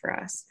 was there for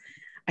us.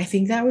 I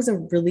think that was a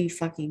really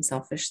fucking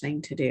selfish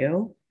thing to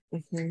do.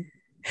 Hmm.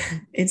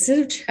 Instead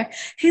of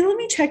hey, let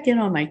me check in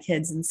on my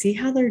kids and see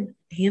how they're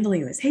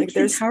handling this. Hey, Like kids,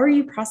 there's, how are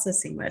you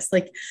processing this?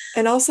 Like,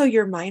 and also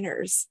your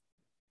minors.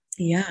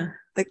 yeah,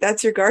 Like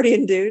that's your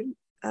guardian, dude.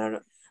 I don't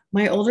know.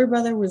 my older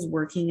brother was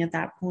working at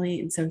that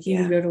point, and so he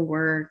would Yeah. go to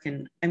work.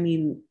 And I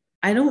mean,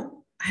 I don't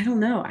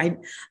know.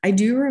 I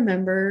do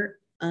remember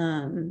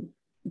um,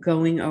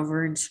 going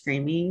over and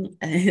screaming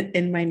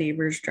in my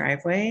neighbor's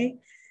driveway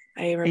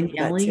I and remember that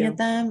yelling at too.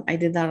 them. I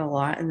did that a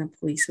lot, and the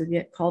police would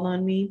get called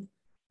on me.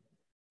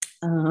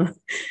 Um,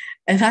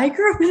 and I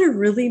grew up in a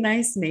really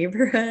nice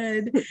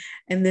neighborhood,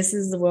 and this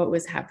is what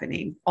was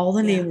happening. All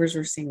the Yeah. neighbors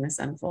were seeing this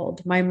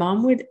unfold. My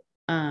mom would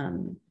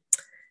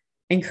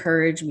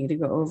encourage me to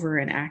go over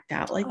and act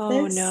out like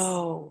Oh this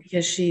no.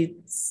 because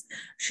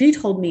she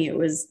told me it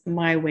was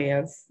my way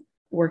of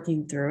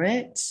working through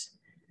it,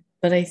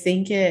 but I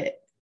think it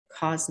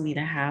caused me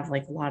to have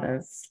like a lot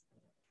of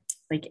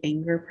like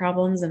anger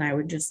problems, and I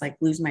would just like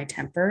lose my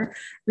temper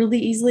really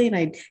easily, and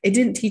I it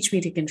didn't teach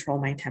me to control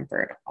my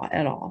temper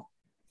at all.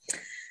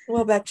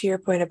 Well, back to your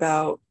point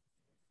about,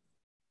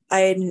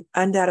 I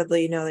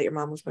undoubtedly know that your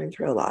mom was going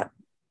through a lot,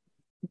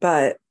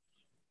 but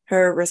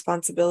her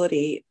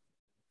responsibility,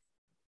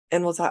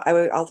 and I'll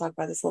talk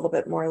about this a little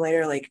bit more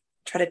later, like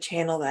try to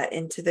channel that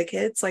into the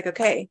kids. Like,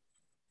 okay,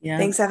 Yeah.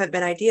 things haven't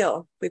been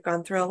ideal. We've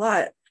gone through a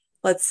lot.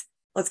 Let's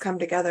let's come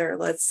together.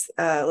 Let's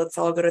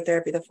all go to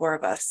therapy, the four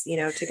of us,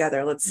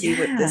 together. Let's see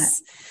what Yeah.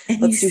 this, And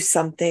let's do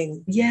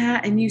something.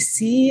 and you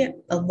see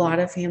a lot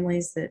of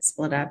families that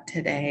split up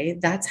today.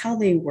 That's how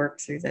they work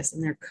through this,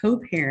 and they're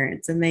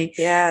co-parents, and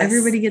Yes.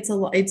 everybody gets a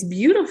lot. It's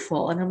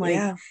beautiful. And I'm like,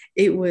 Yeah.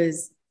 it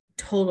was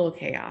total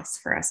chaos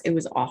for us. It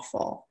was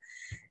awful.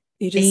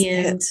 You just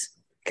hit, And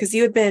because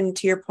you had been,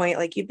 to your point,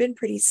 like you'd been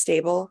pretty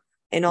stable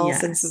in all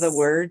sense of the yes.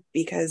 word,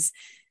 because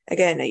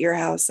again, at your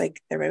house,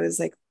 like everybody was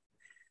like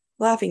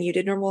laughing, you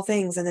did normal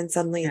things, and then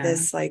suddenly Yeah.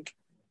 this like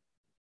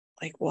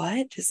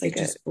what? Just It like a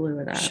just blew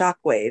it up.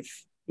 shockwave.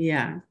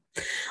 Yeah.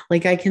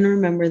 Like I can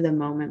remember the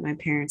moment my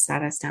parents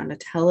sat us down to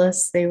tell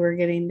us they were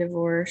getting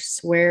divorced,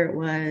 where it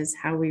was,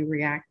 how we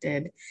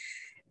reacted.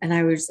 And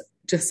I was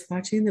just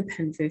watching the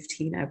Pen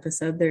 15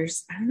 episode.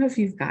 I don't know if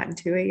you've gotten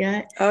to it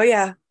yet, Oh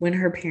yeah. when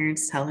her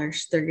parents tell her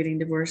they're getting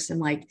divorced. And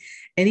like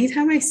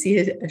anytime I see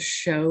a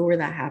show where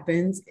that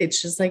happens,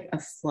 it's just like a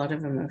flood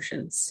of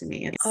emotions to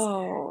me.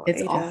 Oh,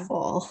 It's Ada,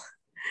 awful.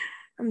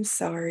 I'm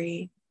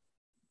sorry.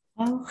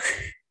 Oh,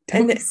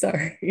 don't And be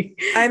sorry.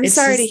 I'm It's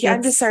sorry to just hear,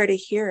 I'm just that's sorry to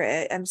hear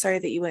it. I'm sorry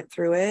that you went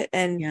through it.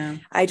 And yeah.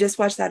 I just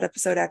watched that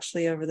episode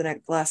actually over the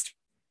last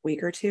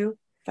week or two.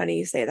 Funny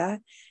you say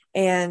that.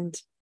 And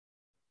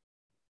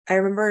I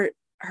remember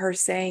her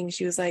saying,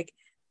 she was like,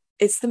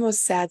 it's the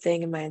most sad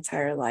thing in my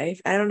entire life.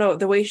 I don't know,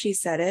 the way she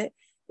said it,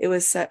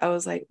 I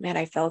was like, man,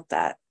 I felt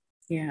that.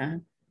 Yeah.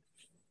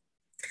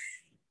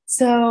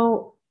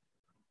 So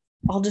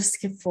I'll just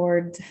skip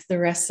forward the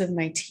rest of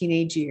my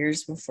teenage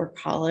years before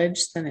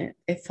college. Then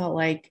it felt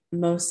like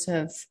most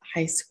of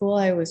high school,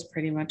 I was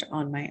pretty much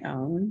on my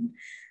own.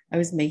 I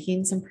was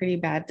making some pretty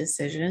bad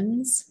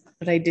decisions,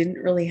 but I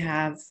didn't really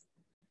have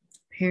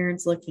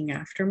parents looking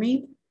after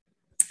me.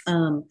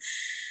 Um,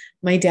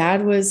 my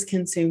dad was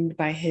consumed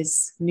by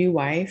his new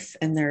wife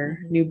and their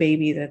Mhm. new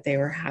baby that they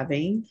were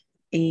having,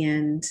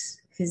 and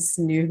his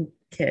new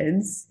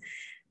kids.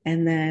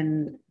 And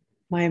then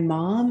my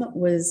mom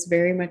was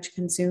very much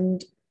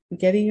consumed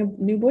getting a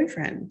new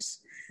boyfriend.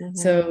 Mhm.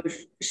 So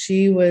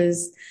she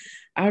was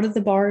out at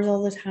the bars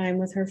all the time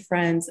with her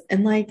friends.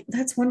 And like,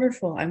 that's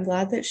wonderful. I'm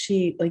glad that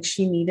she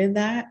needed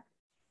that.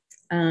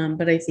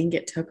 But I think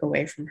it took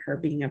away from her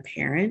being a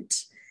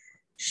parent.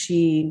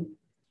 She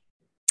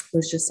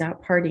was just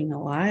out partying a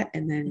lot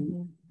and then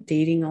Mhm.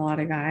 dating a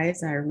lot of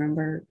guys. I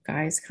remember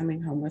guys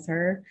coming home with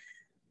her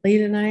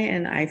late at night,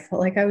 and I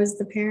felt like I was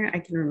the parent. I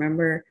can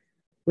remember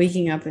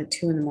waking up at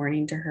 2 in the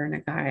morning to her and a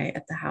guy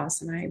at the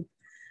house, and I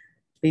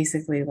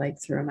basically like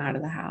threw him out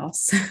of the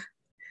house.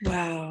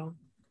 Wow.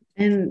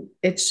 And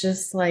it's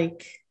just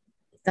like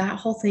that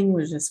whole thing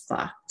was just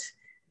fucked.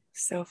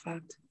 So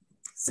fucked.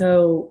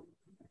 So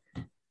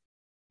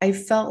I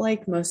felt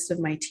like most of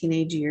my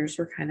teenage years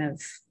were kind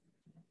of,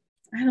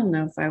 I don't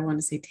know if I want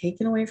to say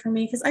taken away from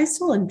me because I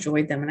still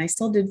enjoyed them and I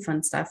still did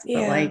fun stuff, but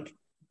Yeah. like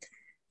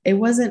it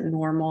wasn't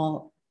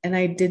normal. And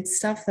I did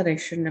stuff that I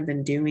shouldn't have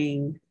been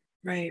doing.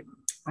 Right.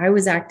 I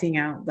was acting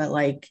out, but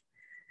like,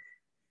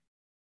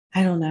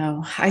 I don't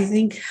know. I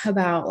think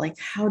about like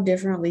how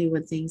differently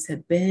would things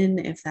have been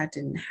if that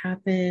didn't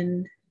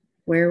happen?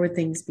 Where would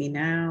things be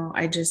now?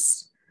 I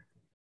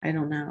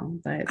don't know.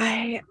 But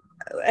I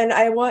and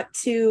I want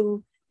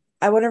to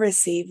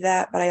receive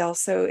that, but I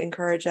also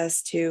encourage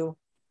us to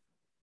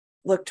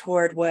look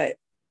toward what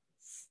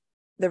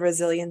the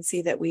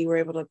resiliency that we were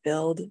able to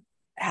build,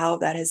 how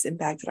that has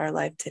impacted our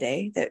life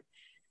today that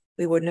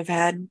we wouldn't have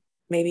had,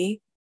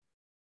 maybe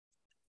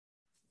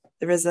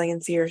the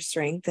resiliency or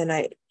strength. And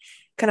I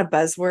kind of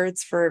buzzwords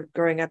for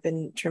growing up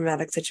in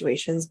traumatic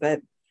situations, but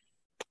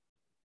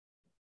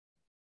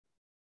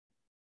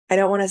I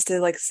don't want us to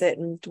like sit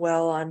and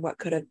dwell on what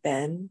could have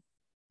been.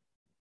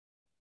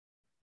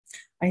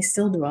 I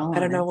still dwell I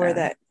don't on know it where though.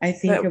 that, I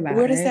think but where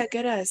about does it. that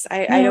get us?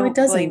 I No, it don't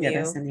doesn't blame get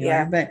us you. anywhere.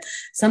 Yeah. But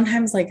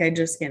sometimes like I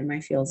just get in my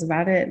feels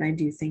about it and I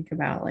do think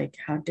about like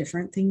how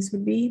different things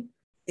would be.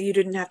 You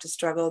didn't have to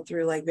struggle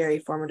through like very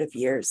formative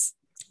years.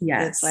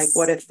 And it's like,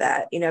 what Yes. if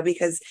that,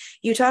 because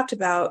you've talked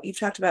about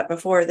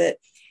before that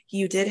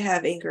you did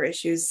have anger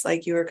issues,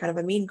 like you were kind of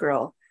a mean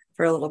girl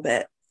for a little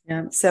bit.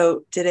 Yeah.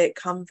 So did it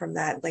come from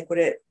that? Like, would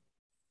it,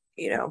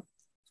 you know,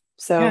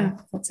 so, Yeah,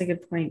 that's a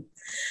good point.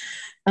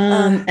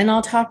 uh, And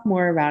I'll talk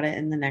more about it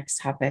in the next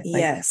topic,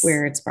 like yes.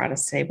 where it's brought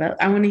us today.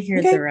 But I want to hear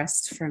Okay. the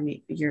rest from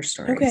your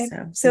story. Okay. So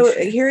please So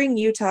share. hearing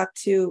you talk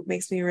too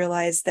makes me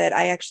realize that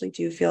I actually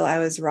do feel I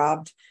was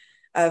robbed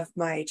of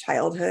my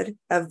childhood,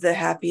 of the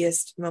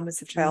happiest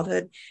moments of Mm,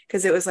 childhood,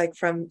 because it was like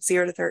from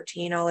 0 to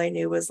 13, all I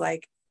knew was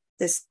like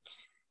this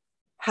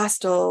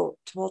hostile,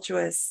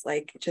 tumultuous,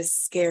 like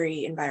just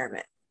scary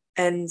environment.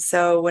 And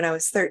so when I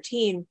was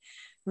 13,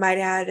 my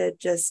dad had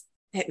just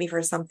hit me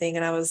for something,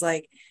 and I was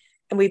like,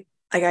 and we,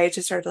 like, I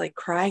just started like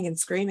crying and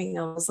screaming.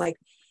 I was like,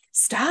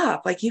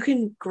 stop, like, you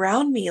can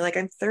ground me. Like,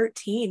 I'm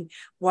 13.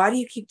 Why do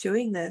you keep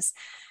doing this?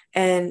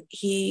 And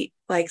he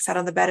like sat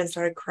on the bed and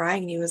started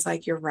crying. And he was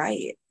like, you're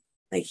right.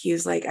 Like, he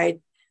was like,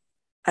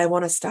 I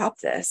want to stop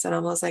this. And I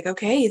was like,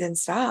 okay, then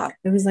stop.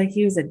 it was like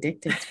he was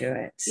addicted to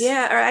it.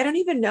 Yeah, or I don't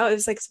even know. It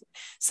was like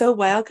so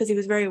wild because he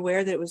was very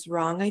aware that it was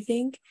wrong, I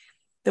think,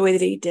 the way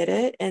that he did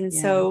it. And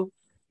Yeah. so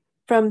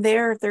from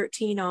there,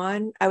 13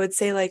 on, I would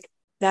say like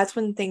that's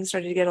when things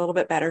started to get a little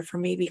bit better for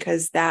me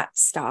because that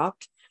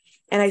stopped.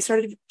 And I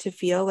started to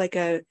feel like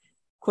a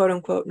quote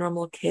unquote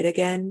normal kid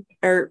again,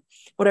 or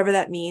whatever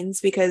that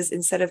means, because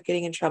instead of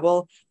getting in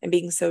trouble and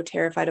being so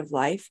terrified of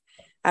life,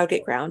 I would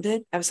get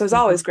grounded. So I was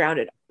always Mhm.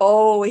 grounded,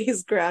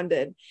 always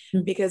grounded,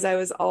 Mhm. because I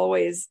was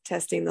always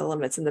testing the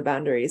limits and the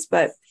boundaries.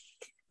 But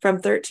from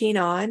 13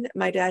 on,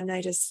 my dad and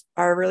I just,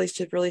 our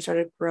relationship really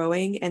started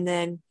growing. And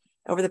then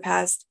over the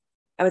past,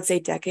 I would say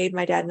decade,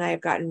 my dad and I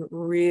have gotten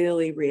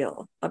really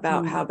real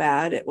about how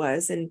bad it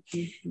was. And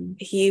Mhm.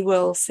 he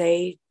will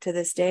say to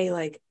this day,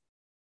 like,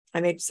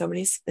 I made so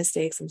many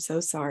mistakes. I'm so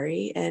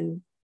sorry.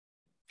 And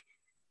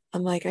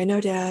I'm like, I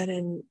know, Dad.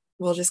 And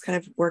we'll just kind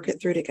of work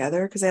it through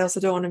together. Cause I also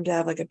don't want him to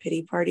have like a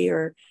pity party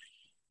or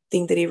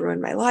think that he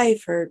ruined my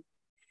life, or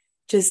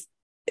just,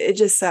 it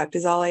just sucked,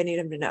 is all I need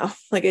him to know.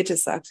 Like, it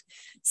just sucked.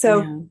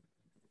 So Yeah.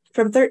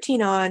 from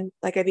 13 on,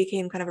 like, I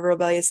became kind of a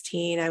rebellious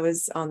teen. I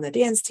was on the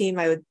dance team.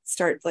 I would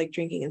start like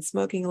drinking and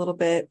smoking a little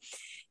bit,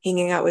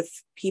 hanging out with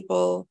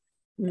people,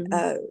 Mhm.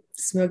 uh,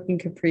 Smoking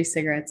Capri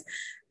cigarettes.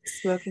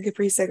 smoking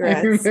Capri I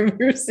cigarettes.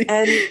 remember seeing.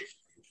 And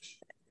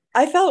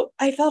I felt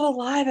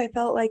alive. I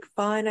felt like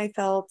fun. I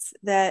felt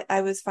that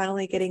I was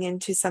finally getting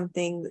into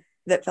something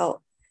that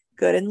felt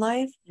good in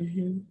life.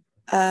 Mhm.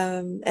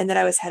 And that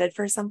I was headed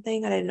for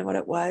something. I didn't know what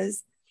it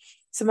was.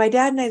 So my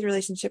dad and I's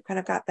relationship kind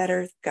of got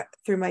better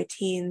through my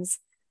teens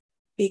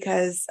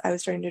because I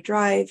was starting to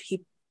drive.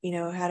 He,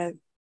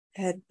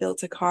 had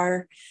built a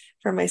car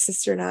for my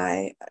sister and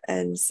I,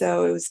 and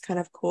so it was kind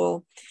of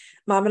cool.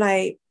 Mom and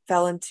I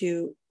fell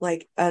into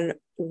like a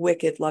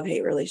wicked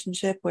love-hate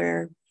relationship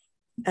where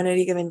on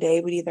any given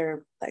day we'd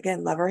either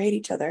again love or hate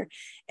each other.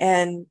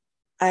 And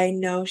I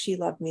know she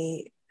loved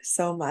me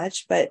so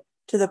much, but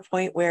to the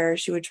point where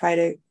she would try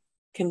to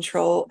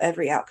control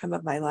every outcome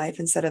of my life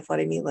instead of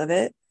letting me live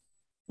it.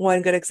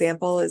 One good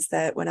example is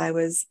that when I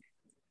was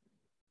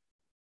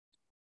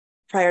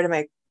prior to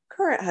my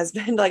current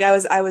husband, like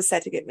I was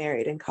set to get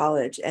married in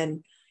college,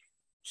 and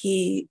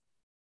he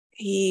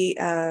he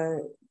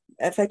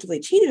effectively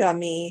cheated on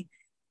me,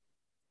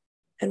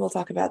 and we'll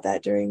talk about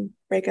that during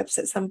breakups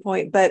at some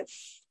point. But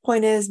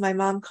point is, my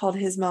mom called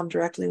his mom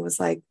directly and was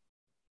like,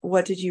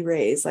 what did you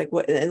raise? Like,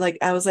 what? And like,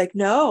 I was like,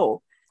 no,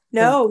 Oh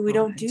no, we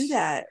don't do gosh.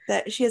 that.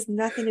 That she has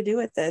nothing to do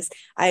with this.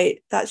 I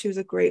thought she was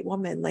a great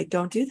woman. Like,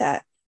 don't do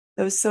that.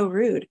 That was so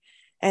rude.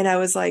 And I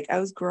was like, I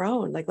was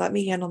grown. Like, let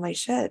me handle my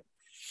shit.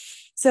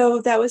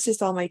 So that was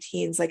just all my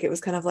teens. Like, it was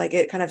kind of like,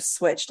 it kind of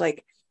switched.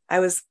 Like, I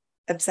was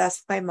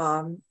obsessed with my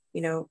mom,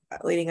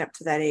 leading up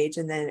to that age.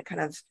 And then it kind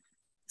of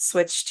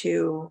switched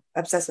to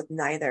obsessed with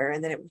neither.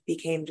 And then it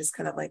became just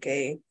kind of like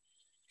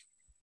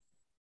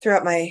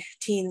throughout my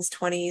teens,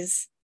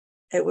 20s,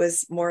 it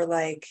was more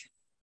like,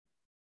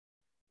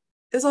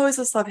 it was always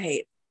this love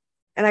hate.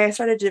 And I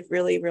started to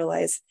really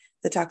realize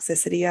the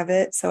toxicity of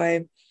it.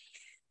 So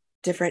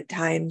different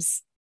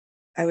times,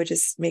 I would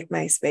just make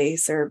my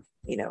space, or,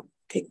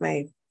 take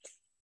my,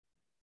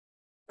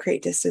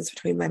 create distance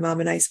between my mom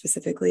and I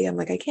specifically. I'm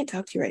like, I can't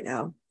talk to you right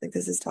now. Like,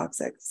 this is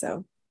toxic.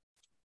 So,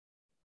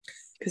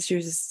 because she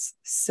was just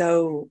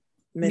so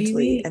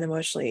mentally and Maybe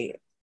emotionally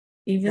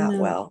even not though,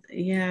 well.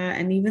 yeah,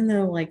 and even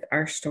though like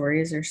our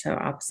stories are so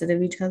opposite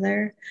of each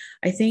other,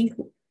 I think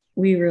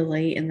we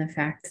relate in the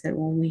fact that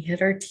when we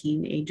hit our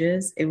teen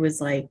ages, it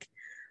was like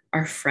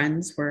our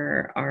friends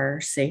were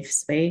our safe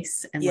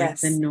space and like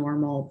the Yes.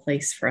 normal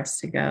place for us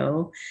to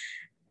go.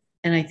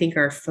 And I think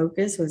our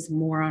focus was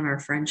more on our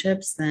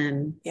friendships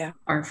than Yeah.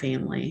 our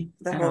family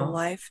The at home all.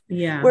 life.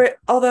 Yeah. Where,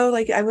 although,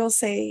 like, I will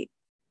say,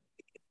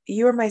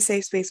 you were my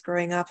safe space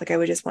growing up. Like, I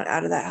would just want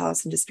out of that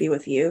house and just be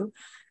with you.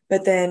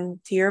 But then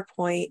to your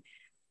point,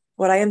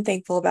 what I am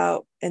thankful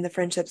about in the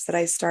friendships that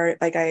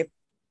I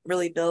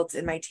really built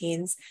in my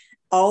teens,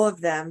 all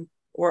of them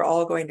were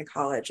all going to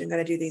college and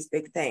going to do these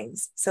big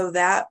things. So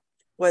that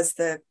was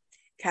the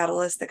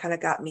catalyst that kind of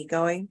got me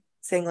going,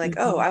 saying like,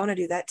 oh, Hmm. I want to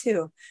do that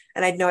too.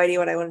 And I had no idea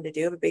what I wanted to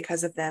do, but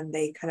because of them,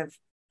 they kind of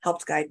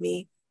helped guide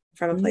me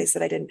from a Mm. place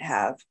that I didn't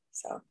have.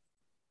 So,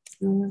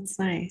 Oh, that's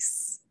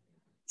nice.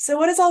 so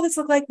what does all this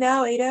look like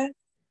now, Ada?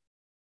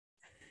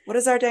 What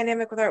is our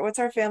dynamic with what's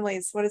our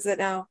families? What is it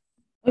now?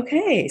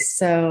 Okay,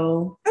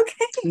 so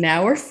Okay.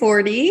 now we're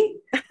 40.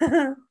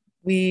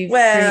 We've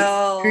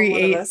Well, one of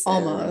create us is.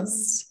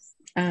 almost.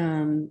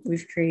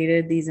 We've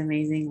created these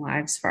amazing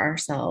lives for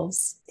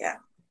ourselves. Yeah.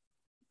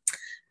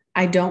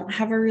 I don't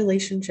have a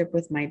relationship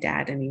with my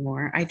dad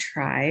anymore. I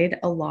tried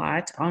a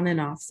lot on and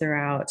off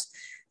throughout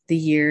the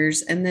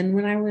years. And then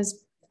when I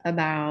was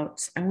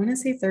about, I want to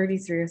say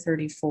 33 or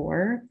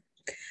 34,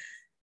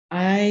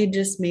 I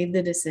just made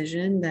the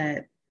decision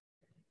that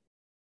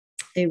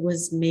it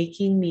was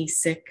making me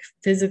sick,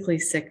 physically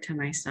sick to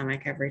my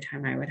stomach every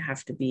time I would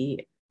have to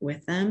be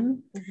with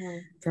them Mm-hmm.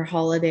 for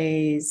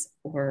holidays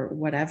or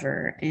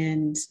whatever.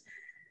 And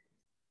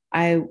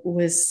I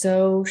was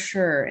so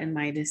sure in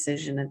my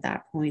decision at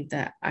that point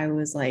that I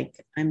was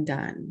like, I'm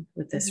done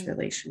with this Mm-hmm.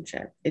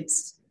 relationship.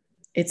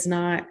 It's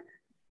not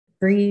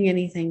bringing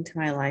anything to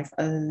my life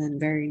other than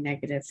very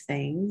negative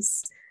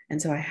things.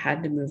 And so I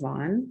had to move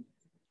on.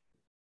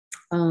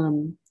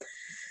 Um,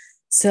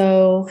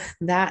 so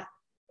that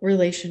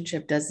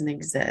relationship doesn't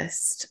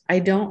exist. I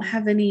don't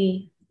have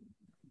any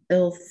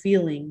ill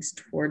feelings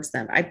towards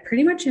them. I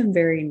pretty much am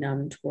very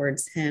numb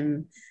towards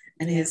him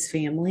and Yeah. his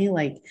family.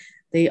 Like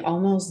they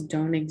almost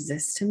don't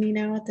exist to me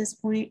now at this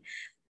point.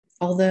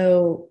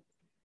 Although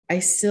I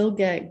still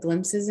get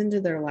glimpses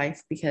into their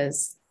life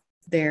because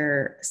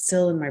they're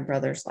still in my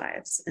brother's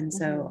lives. And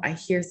so Mm-hmm. I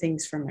hear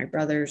things from my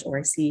brothers or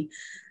I see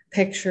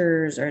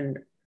pictures or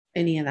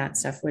any of that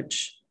stuff,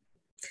 which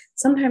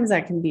sometimes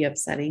that can be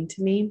upsetting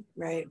to me,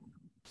 Right.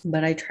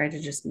 but I try to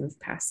just move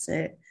past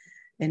it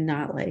and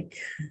not like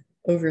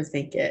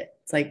overthink it.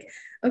 It's like,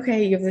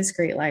 okay, you have this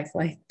great life.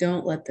 Like,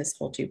 don't let this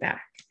hold you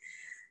back.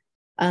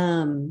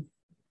 Um,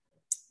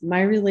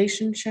 my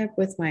relationship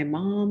with my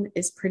mom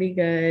is pretty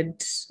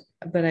good,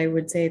 but I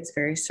would say it's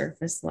very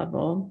surface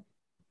level.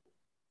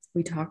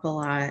 We talk a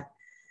lot.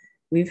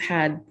 We've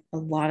had a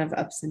lot of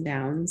ups and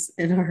downs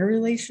in our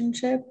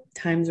relationship,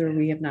 times where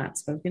we have not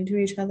spoken to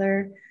each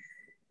other.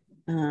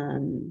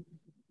 Um,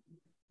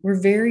 we're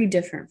very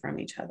different from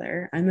each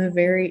other. I'm a Mm-hmm.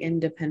 very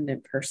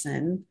independent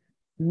person,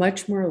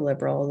 much more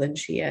liberal than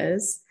she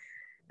is.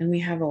 And we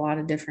have a lot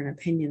of different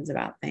opinions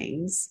about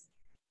things.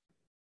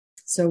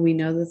 So we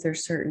know that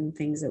there's certain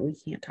things that we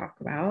can't talk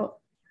about.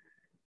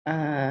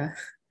 I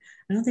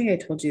don't think I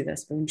told you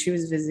this, but when she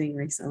was visiting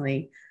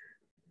recently,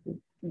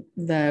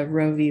 the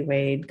Roe v.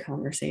 Wade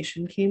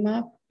conversation came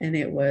up and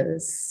it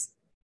was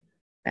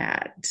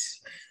bad.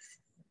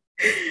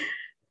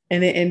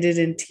 And it ended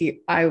in tears.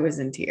 I was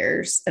in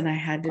tears and I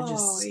had to just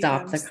Oh, Ada,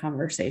 stop the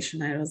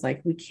conversation. I was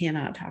like, we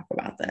cannot talk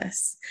about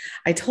this.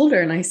 I told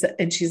her and I said,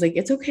 and she's like,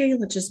 it's okay.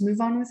 Let's just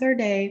move on with our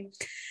day.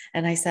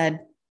 And I said,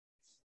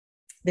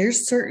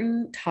 there's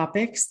certain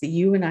topics that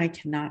you and I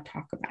cannot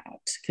talk about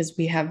because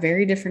we have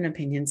very different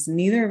opinions.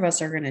 Neither of us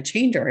are going to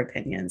change our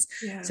opinions.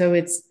 yeah. So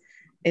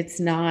it's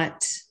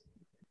not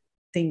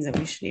things that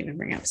we should even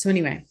bring up. So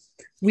anyway,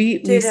 we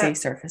Did say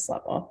surface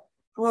level.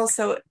 well,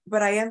 so,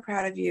 but I am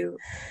proud of you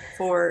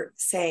for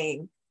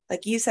saying,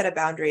 like you set a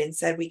boundary and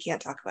said we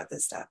can't talk about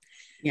this stuff.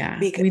 Yeah,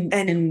 Because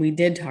and we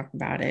did talk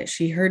about it.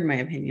 She heard my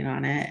opinion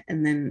on it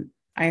and then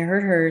I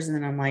heard hers and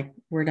then I'm like,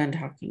 we're done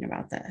talking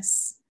about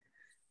this.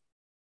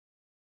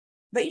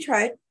 but you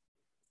tried.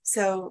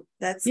 So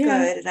that's Yeah.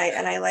 good.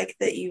 And I like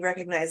that you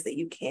recognize that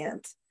you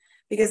can't.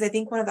 Because I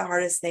think one of the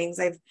hardest things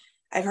I've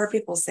heard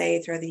people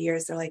say throughout the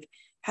years, they're like,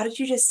 how did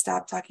you just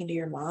stop talking to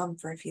your mom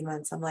for a few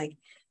months? I'm like,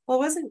 well,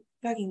 it wasn't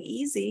fucking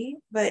easy,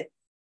 but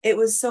it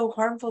was so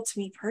harmful to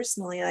me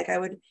personally. Like I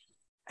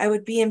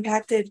would be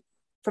impacted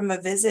from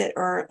a visit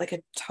or like a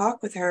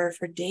talk with her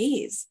for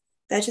days.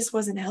 That just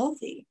wasn't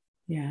healthy.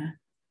 Yeah.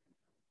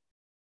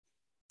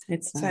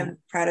 It's So not. I'm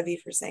proud of you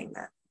for saying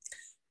that.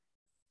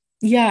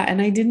 Yeah,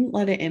 and I didn't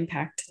let it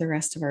impact the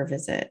rest of our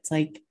visits.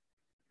 Like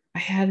I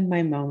had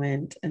my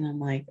moment and I'm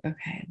like,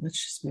 okay,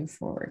 let's just move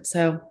forward.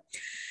 So,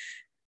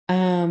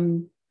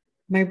 um,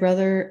 my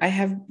brother, I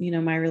have,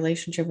 my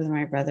relationship with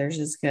my brothers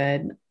is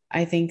good.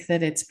 I think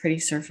that it's pretty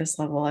surface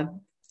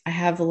level. I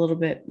have a little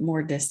bit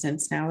more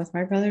distance now with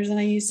my brothers than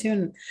I used to.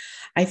 And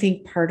I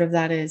think part of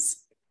that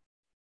is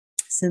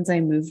since I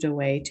moved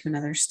away to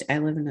another state, I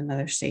live in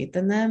another state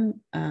than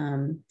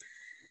them.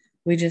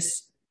 We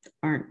just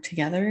aren't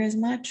together as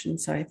much. And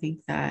so I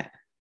think that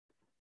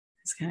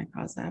has kind of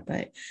caused that,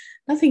 but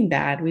nothing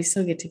bad. We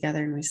still get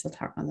together and we still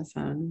talk on the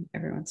phone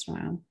every once in a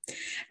while.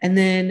 And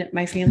then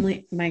my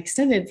family, my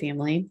extended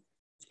family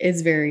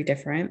is very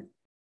different.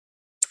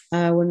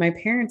 When my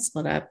parents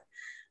split up,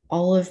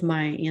 all of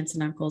my aunts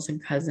and uncles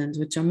and cousins,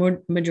 which a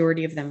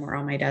majority of them were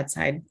on my dad's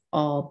side,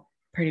 all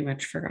pretty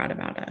much forgot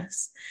about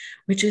us,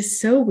 which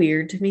is so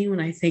weird to me when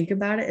I think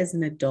about it as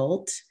an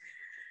adult.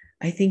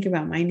 I think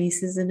about my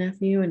nieces and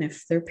nephew, and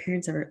if their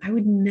parents ever, I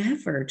would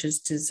never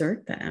just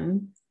desert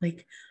them.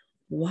 Like,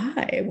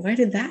 why? Why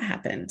did that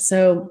happen?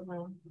 So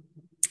Mhm.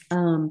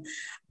 Um,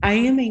 I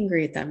am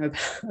angry at them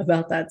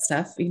about that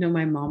stuff.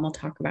 My mom will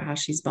talk about how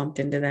she's bumped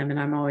into them, and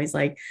I'm always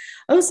like,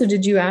 "Oh, so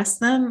did you ask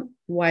them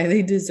why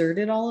they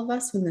deserted all of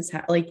us when this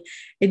happened?" Like,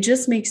 it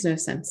just makes no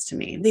sense to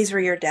me. These were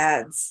your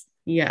dads.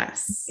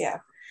 Yes. Yeah.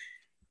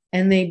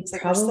 And they It's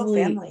like we're still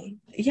probably, family.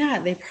 yeah,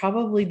 they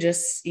probably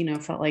just,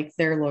 felt like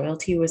their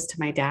loyalty was to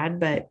my dad,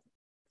 but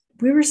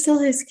we were still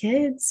his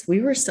kids.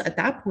 We were still, at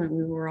that point,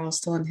 we were all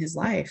still in his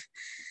life.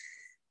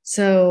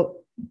 So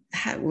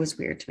that was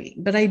weird to me.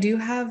 But I do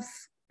have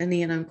an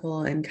aunt,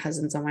 uncle, and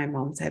cousins on my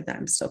mom's side that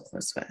I'm still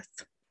close with.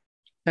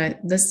 But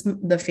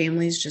the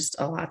family's just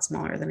a lot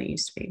smaller than it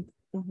used to be.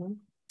 Mm-hmm.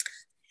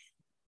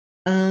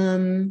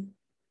 Um,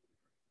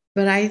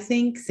 but I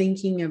think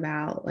thinking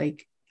about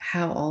like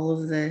how all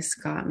of this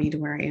got me to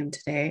where I am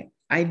today,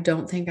 I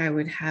don't think I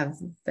would have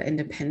the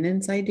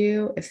independence I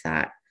do if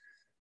that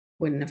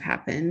wouldn't have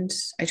happened.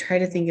 I try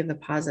to think of the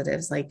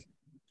positives. Like,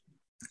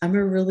 I'm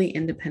a really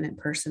independent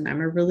person.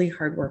 I'm a really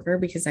hard worker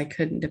because I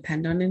couldn't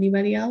depend on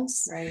anybody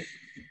else. Right.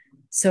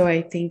 So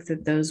I think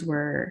that those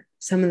were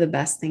some of the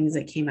best things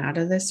that came out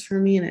of this for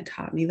me, and it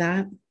taught me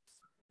that.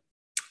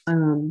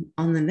 On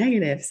the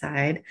negative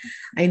side,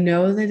 I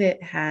know that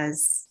it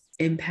has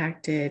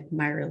impacted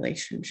my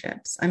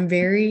relationships. I'm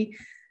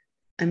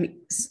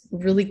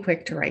really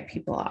quick to write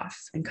people off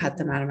and cut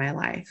them Mm-hmm. out of my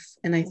life.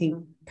 And I think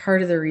Mm-hmm.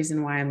 part of the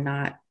reason why I'm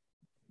not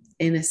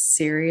in a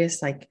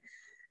serious, like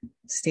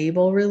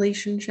stable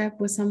relationship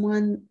with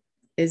someone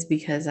is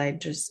because I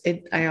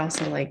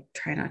also like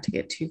try not to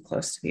get too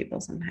close to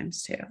people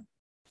sometimes too.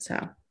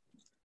 So,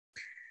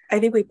 I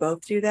think we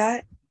both do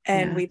that,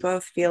 and yeah. we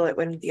both feel it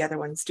when the other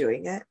one's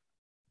doing it.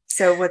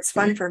 So what's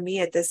fun for me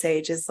at this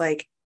age is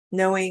like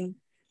knowing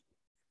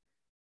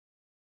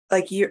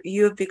like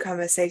you have become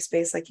a safe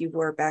space like you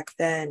were back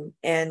then,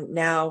 and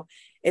now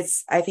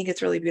I think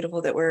it's really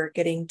beautiful that we're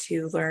getting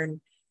to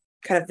learn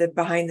kind of the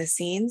behind the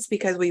scenes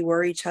because we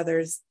were each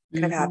other's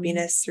kind of Mm-hmm.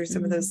 happiness through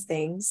some of those Mm-hmm.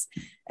 things,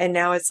 and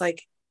now it's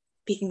like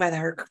peeking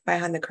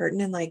behind the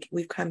curtain and like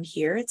we've come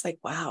here. It's like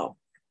wow,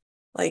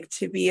 like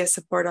to be a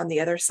support on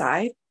the other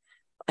side.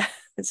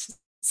 It's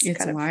It's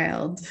kind of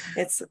wild.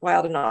 it's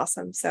wild and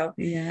awesome. So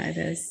Yeah, it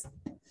is.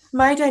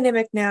 my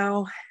dynamic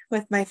now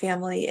with my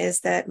family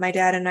is that my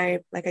dad and I,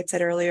 like I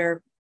said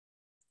earlier,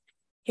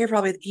 he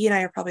and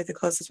I are probably the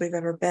closest we've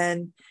ever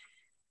been.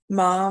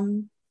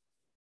 Mom,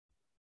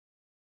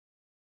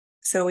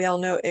 so we all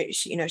know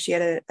she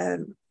had a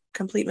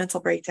complete mental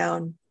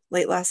breakdown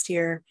late last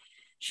year.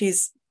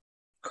 She's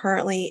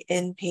currently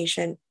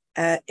inpatient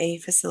at a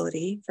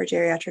facility for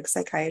geriatric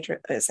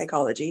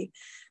psychology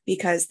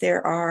because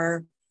there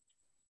are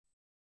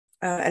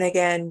and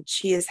again,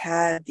 she has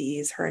had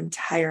these her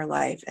entire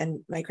life,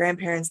 and my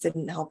grandparents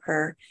didn't help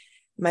her.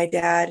 My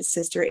dad,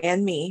 sister,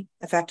 and me,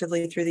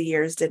 effectively through the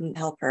years, didn't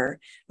help her.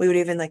 We would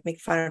even like make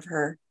fun of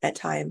her at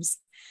times,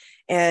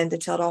 and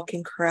until it all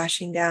came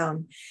crashing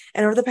down.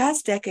 And over the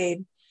past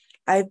decade,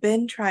 I've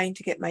been trying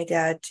to get my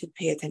dad to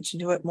pay attention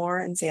to it more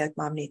and say like,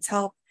 "Mom needs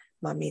help.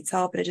 Mom needs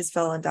help," and it just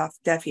fell on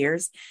deaf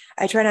ears.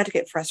 I try not to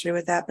get frustrated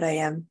with that, but I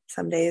am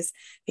some days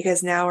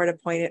because now we're at a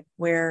point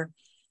where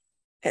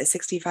at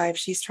 65,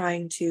 she's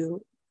trying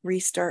to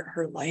restart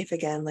her life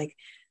again. Like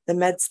the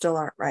meds still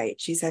aren't right.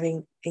 She's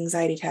having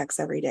anxiety attacks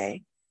every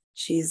day.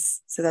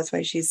 So that's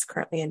why she's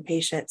currently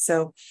inpatient.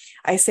 So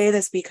I say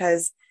this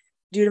because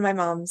due to my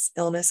mom's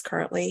illness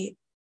currently,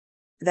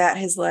 that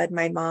has led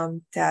my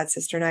mom, dad,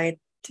 sister, and I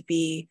to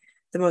be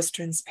the most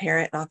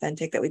transparent and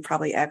authentic that we've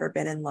probably ever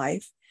been in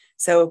life.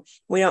 So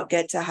we don't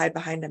get to hide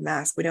behind a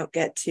mask. We don't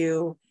get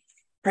to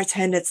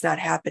pretend it's not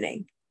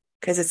happening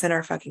because it's in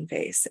our fucking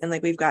face. And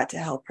like we've got to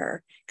help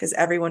her because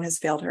everyone has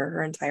failed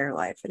her entire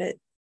life. And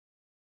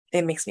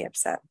it makes me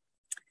upset.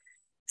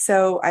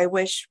 So I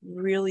wish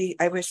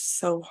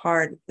so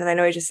hard. And I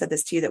know I just said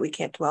this to you that we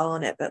can't dwell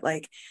on it, but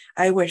like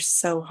I wish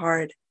so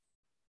hard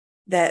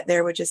that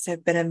there would just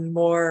have been a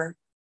more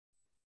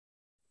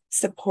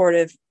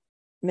supportive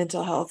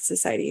mental health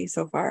society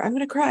so far. I'm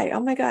gonna cry. Oh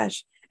my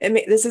gosh. It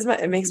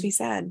makes me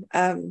sad.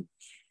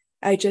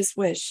 I just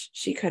wish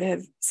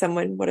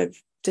someone would have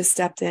just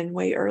stepped in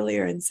way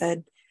earlier and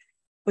said,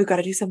 we've got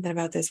to do something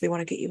about this. We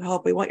want to get you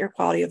help. We want your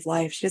quality of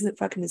life. She doesn't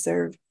fucking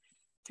deserve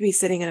to be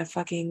sitting in a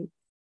fucking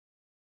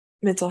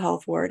mental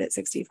health ward at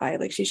 65.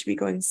 Like she should be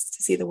going to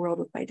see the world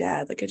with my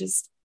dad. Like it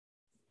just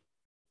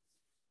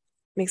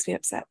makes me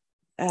upset.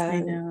 I Uh,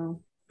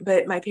 know.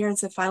 but my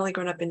parents have finally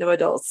grown up into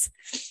adults,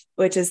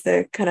 which is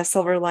the kind of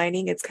silver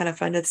lining. It's kind of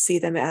fun to see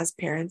them as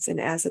parents and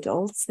as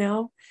adults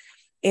now.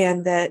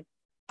 And that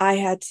I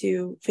had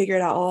to figure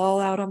it all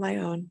out on my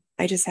own.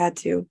 I just had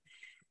to.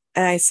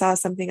 And I saw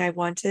something I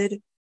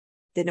wanted,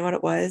 didn't know what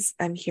it was.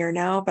 I'm here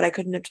now, but I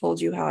couldn't have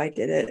told you how I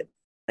did it,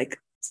 like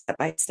step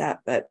by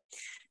step. But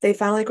they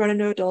finally grown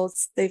into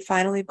adults. They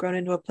finally grown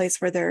into a place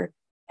where they're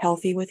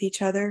healthy with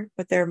each other,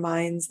 with their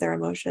minds, their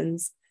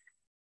emotions,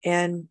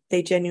 and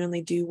they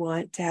genuinely do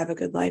want to have a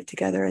good life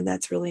together. And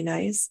that's really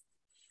nice.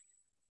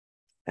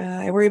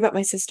 I worry about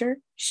my sister.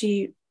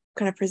 She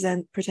kind of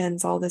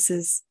pretends all this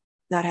is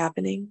not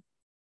happening,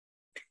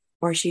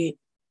 or she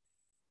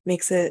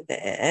makes it,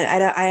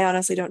 and I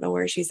honestly don't know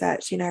where she's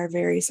at. She and I are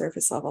very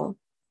surface level.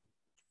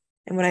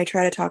 And when I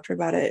try to talk to her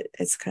about it,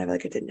 it's kind of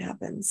like it didn't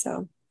happen.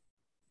 So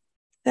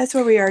that's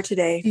where we are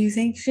today. Do you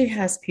think she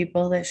has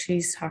people that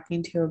she's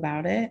talking to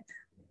about it?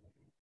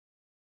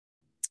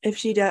 If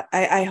she does,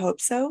 I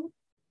hope so.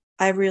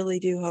 I really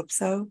do hope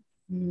so.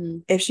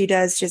 Mm, If she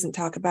does, she doesn't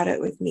talk about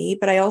it with me.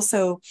 But I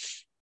also,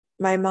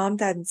 my mom,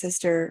 dad, and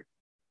sister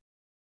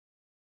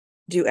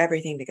do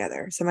everything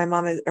together. So my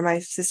mom is, or my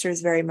sister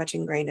is very much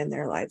ingrained in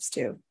their lives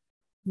too.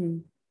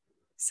 mm,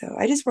 So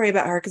I just worry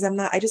about her because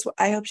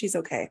I hope she's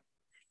okay.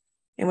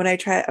 And when I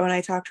talk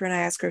to her and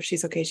I ask her if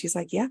she's okay, she's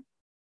like, yeah,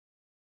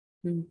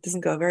 mm.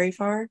 doesn't go very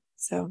far.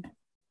 So,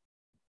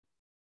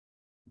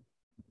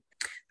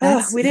 oh,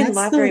 That's we didn't that's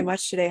laugh very the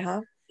much today,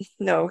 huh?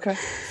 No, okay.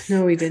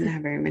 no, we didn't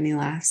have very many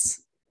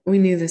laughs. We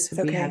knew this It's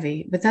would be okay.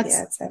 heavy, but Yeah, that's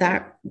it's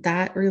heavy.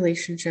 that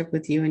relationship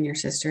with you and your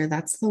sister,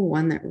 that's the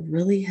one that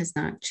really has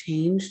not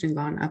changed and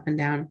gone up and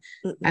down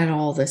Mm-mm. at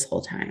all this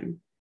whole time.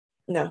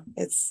 No,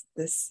 it's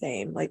the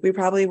same. Like we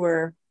probably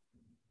were.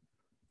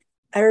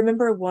 I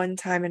remember one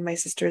time in my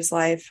sister's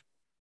life,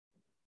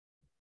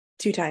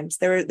 two times.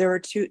 There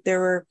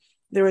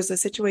was a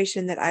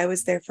situation that I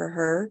was there for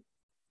her,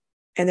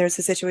 and there was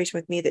a situation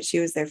with me that she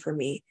was there for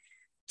me.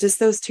 Just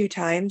those two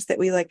times that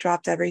we like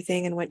dropped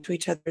everything and went to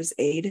each other's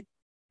aid.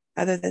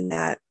 Other than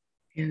that,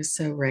 It was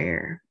so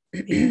rare.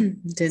 yeah.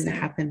 Didn't So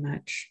happen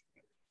much.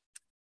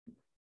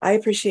 I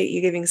appreciate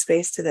you giving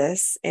space to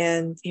this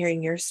and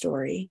hearing your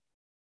story.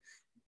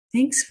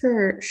 Thanks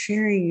for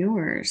sharing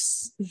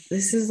yours.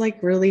 This is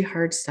like really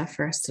hard stuff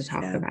for us to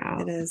talk Yeah, it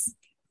about. is.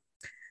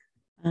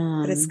 But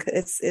Um, it's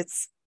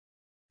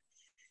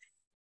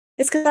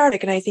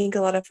cathartic, and I think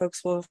a lot of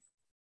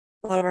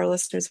our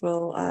listeners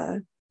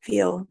will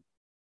feel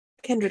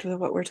kindred with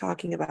what we're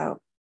talking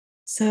about.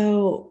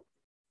 so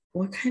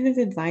what kind of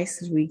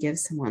advice would we give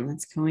someone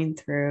that's going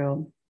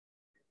through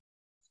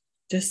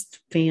just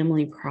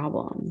family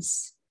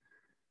problems?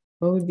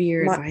 What would be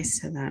your My advice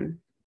to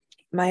them?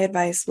 my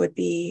advice would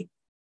be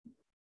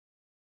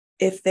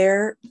if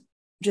they're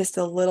just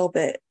a little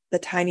bit, the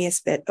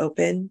tiniest bit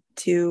open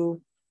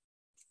to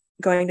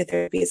going to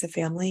therapy as a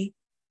family,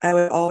 I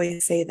would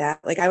always say that.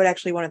 Like I would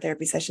actually want a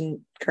therapy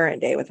session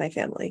current day with my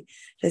family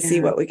to see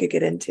Yeah. what we could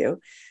get into.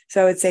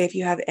 So I would say if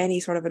you have any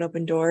sort of an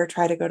open door,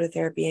 try to go to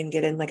therapy and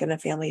get in like in a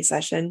family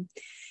session,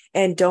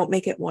 and don't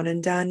make it one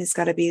and done. It's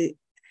got to be,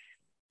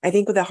 I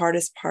think the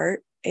hardest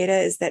part, Ada,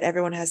 is that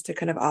everyone has to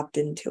kind of opt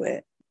into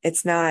it.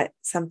 It's not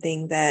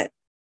something that,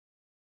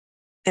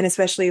 and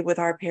especially with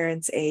our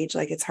parents' age,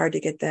 like it's hard to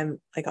get them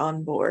like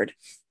on board,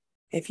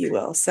 if you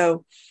will.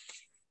 So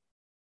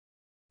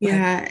go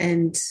ahead. Yeah.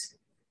 And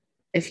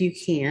if you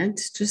can't,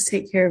 just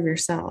take care of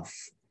yourself.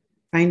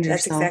 Find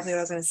That's exactly what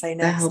I yourself was going to say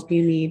the next. help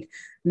you need.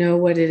 Know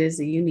what it is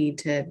that you need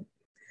to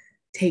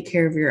take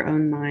care of your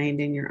own mind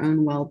and your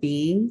own well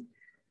being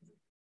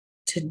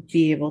to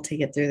be able to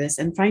get through this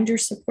and find your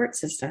support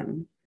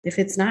system. If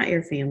it's not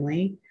your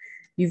family,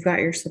 you've got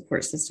your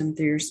support system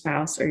through your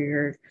spouse or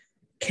your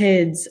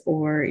kids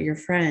or your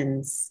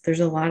friends. There's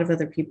a lot of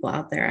other people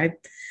out there. I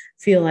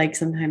feel like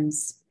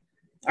sometimes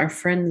our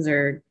friends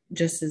are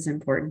just as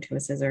important to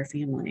us as our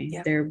family.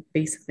 Yeah. They're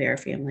basically our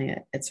family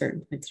at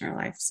certain points in our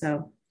life.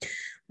 So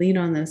lean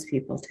on those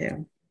people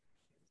too.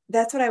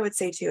 That's what I would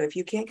say too. If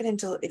you can't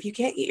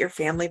get your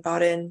family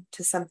bought in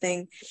to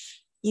something,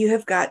 you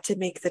have got to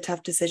make the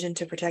tough decision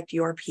to protect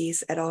your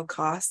peace at all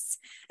costs.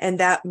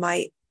 And that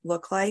might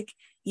look like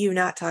you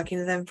not talking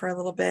to them for a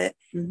little bit.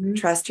 Mm-hmm.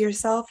 Trust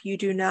yourself. You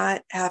do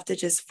not have to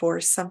just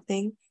force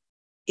something,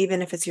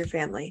 even if it's your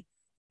family,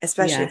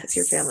 especially if it's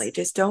your family. Yes.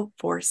 Just don't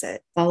force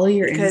it Follow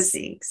your because,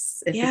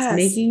 instincts. If it's yes,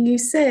 making you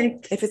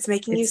sick, if it's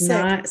making you it's sick,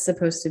 not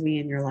supposed to be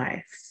in your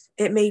life.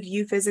 it made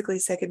you physically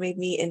sick. It made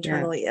me Yeah.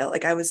 internally ill.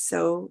 Like I was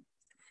so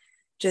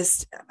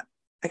just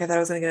like I thought I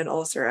was going to get an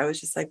ulcer. I was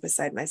just like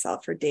beside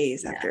myself for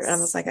days after. And I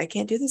was Yes. like, I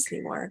can't do this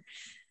anymore.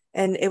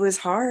 And it was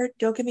hard.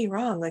 Don't get me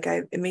wrong.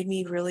 It made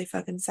me really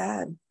fucking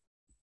sad,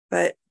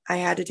 but I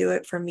had to do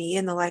it for me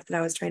and the life that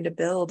I was trying to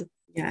build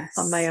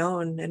on my Yes.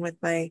 own and with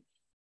my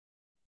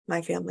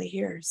family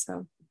here.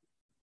 So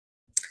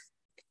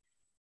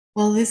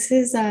Well, this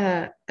is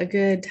a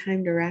good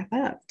time to wrap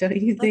up, don't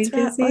you think,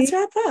 let's Izzy?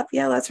 wrap up.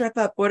 Yeah, let's wrap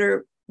up. Where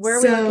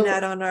are we looking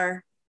at So, on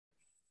our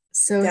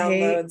so hey,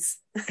 downloads?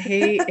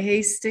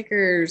 hey,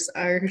 stickers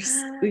are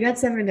we got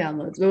 7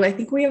 downloads, but I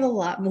think we have a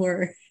lot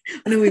more.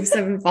 I know we have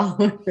 7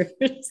 followers.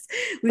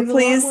 We have a lot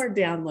Please. more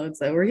downloads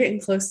though. We're getting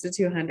close to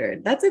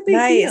 200. That's a big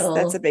Nice.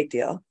 That's a deal. big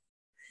deal.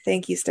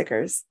 Thank you,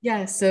 stickers.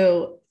 Yeah,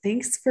 so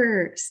thanks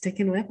for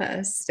sticking with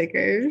us,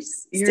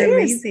 stickers. You're Stickers.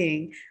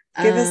 amazing.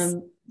 Give us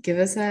Give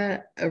us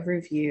a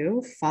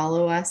review,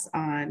 follow us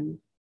on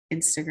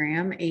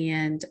Instagram,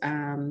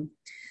 and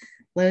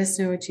let us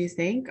know what you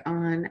think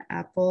on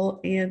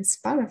Apple and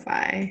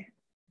Spotify.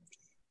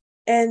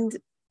 and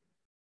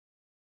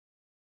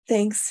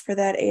thanks for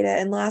that, Ada.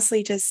 And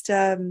lastly, just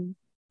none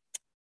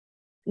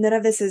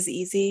of this is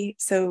easy.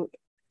 So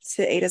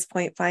to Ada's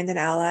point, find an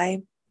ally,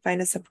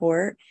 find a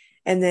support.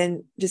 And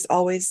then just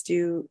always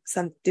do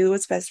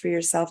what's best for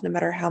yourself, no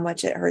matter how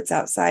much it hurts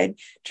outside.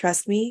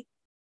 Trust me,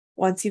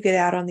 once you get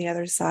out on the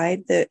other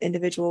side, the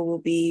individual will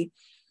be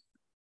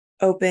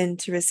open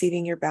to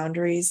receiving your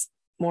boundaries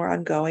more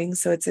ongoing.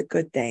 So it's a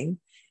good thing.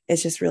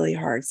 It's just really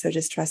hard. So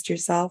just trust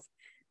yourself,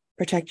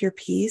 protect your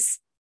peace,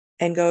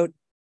 and go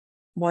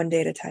one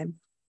day at a time.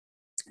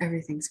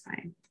 Everything's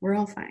fine. We're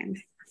all fine.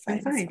 I'm Fine.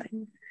 It's fine.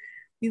 fine.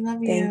 We love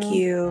Thank you.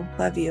 you.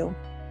 Love you.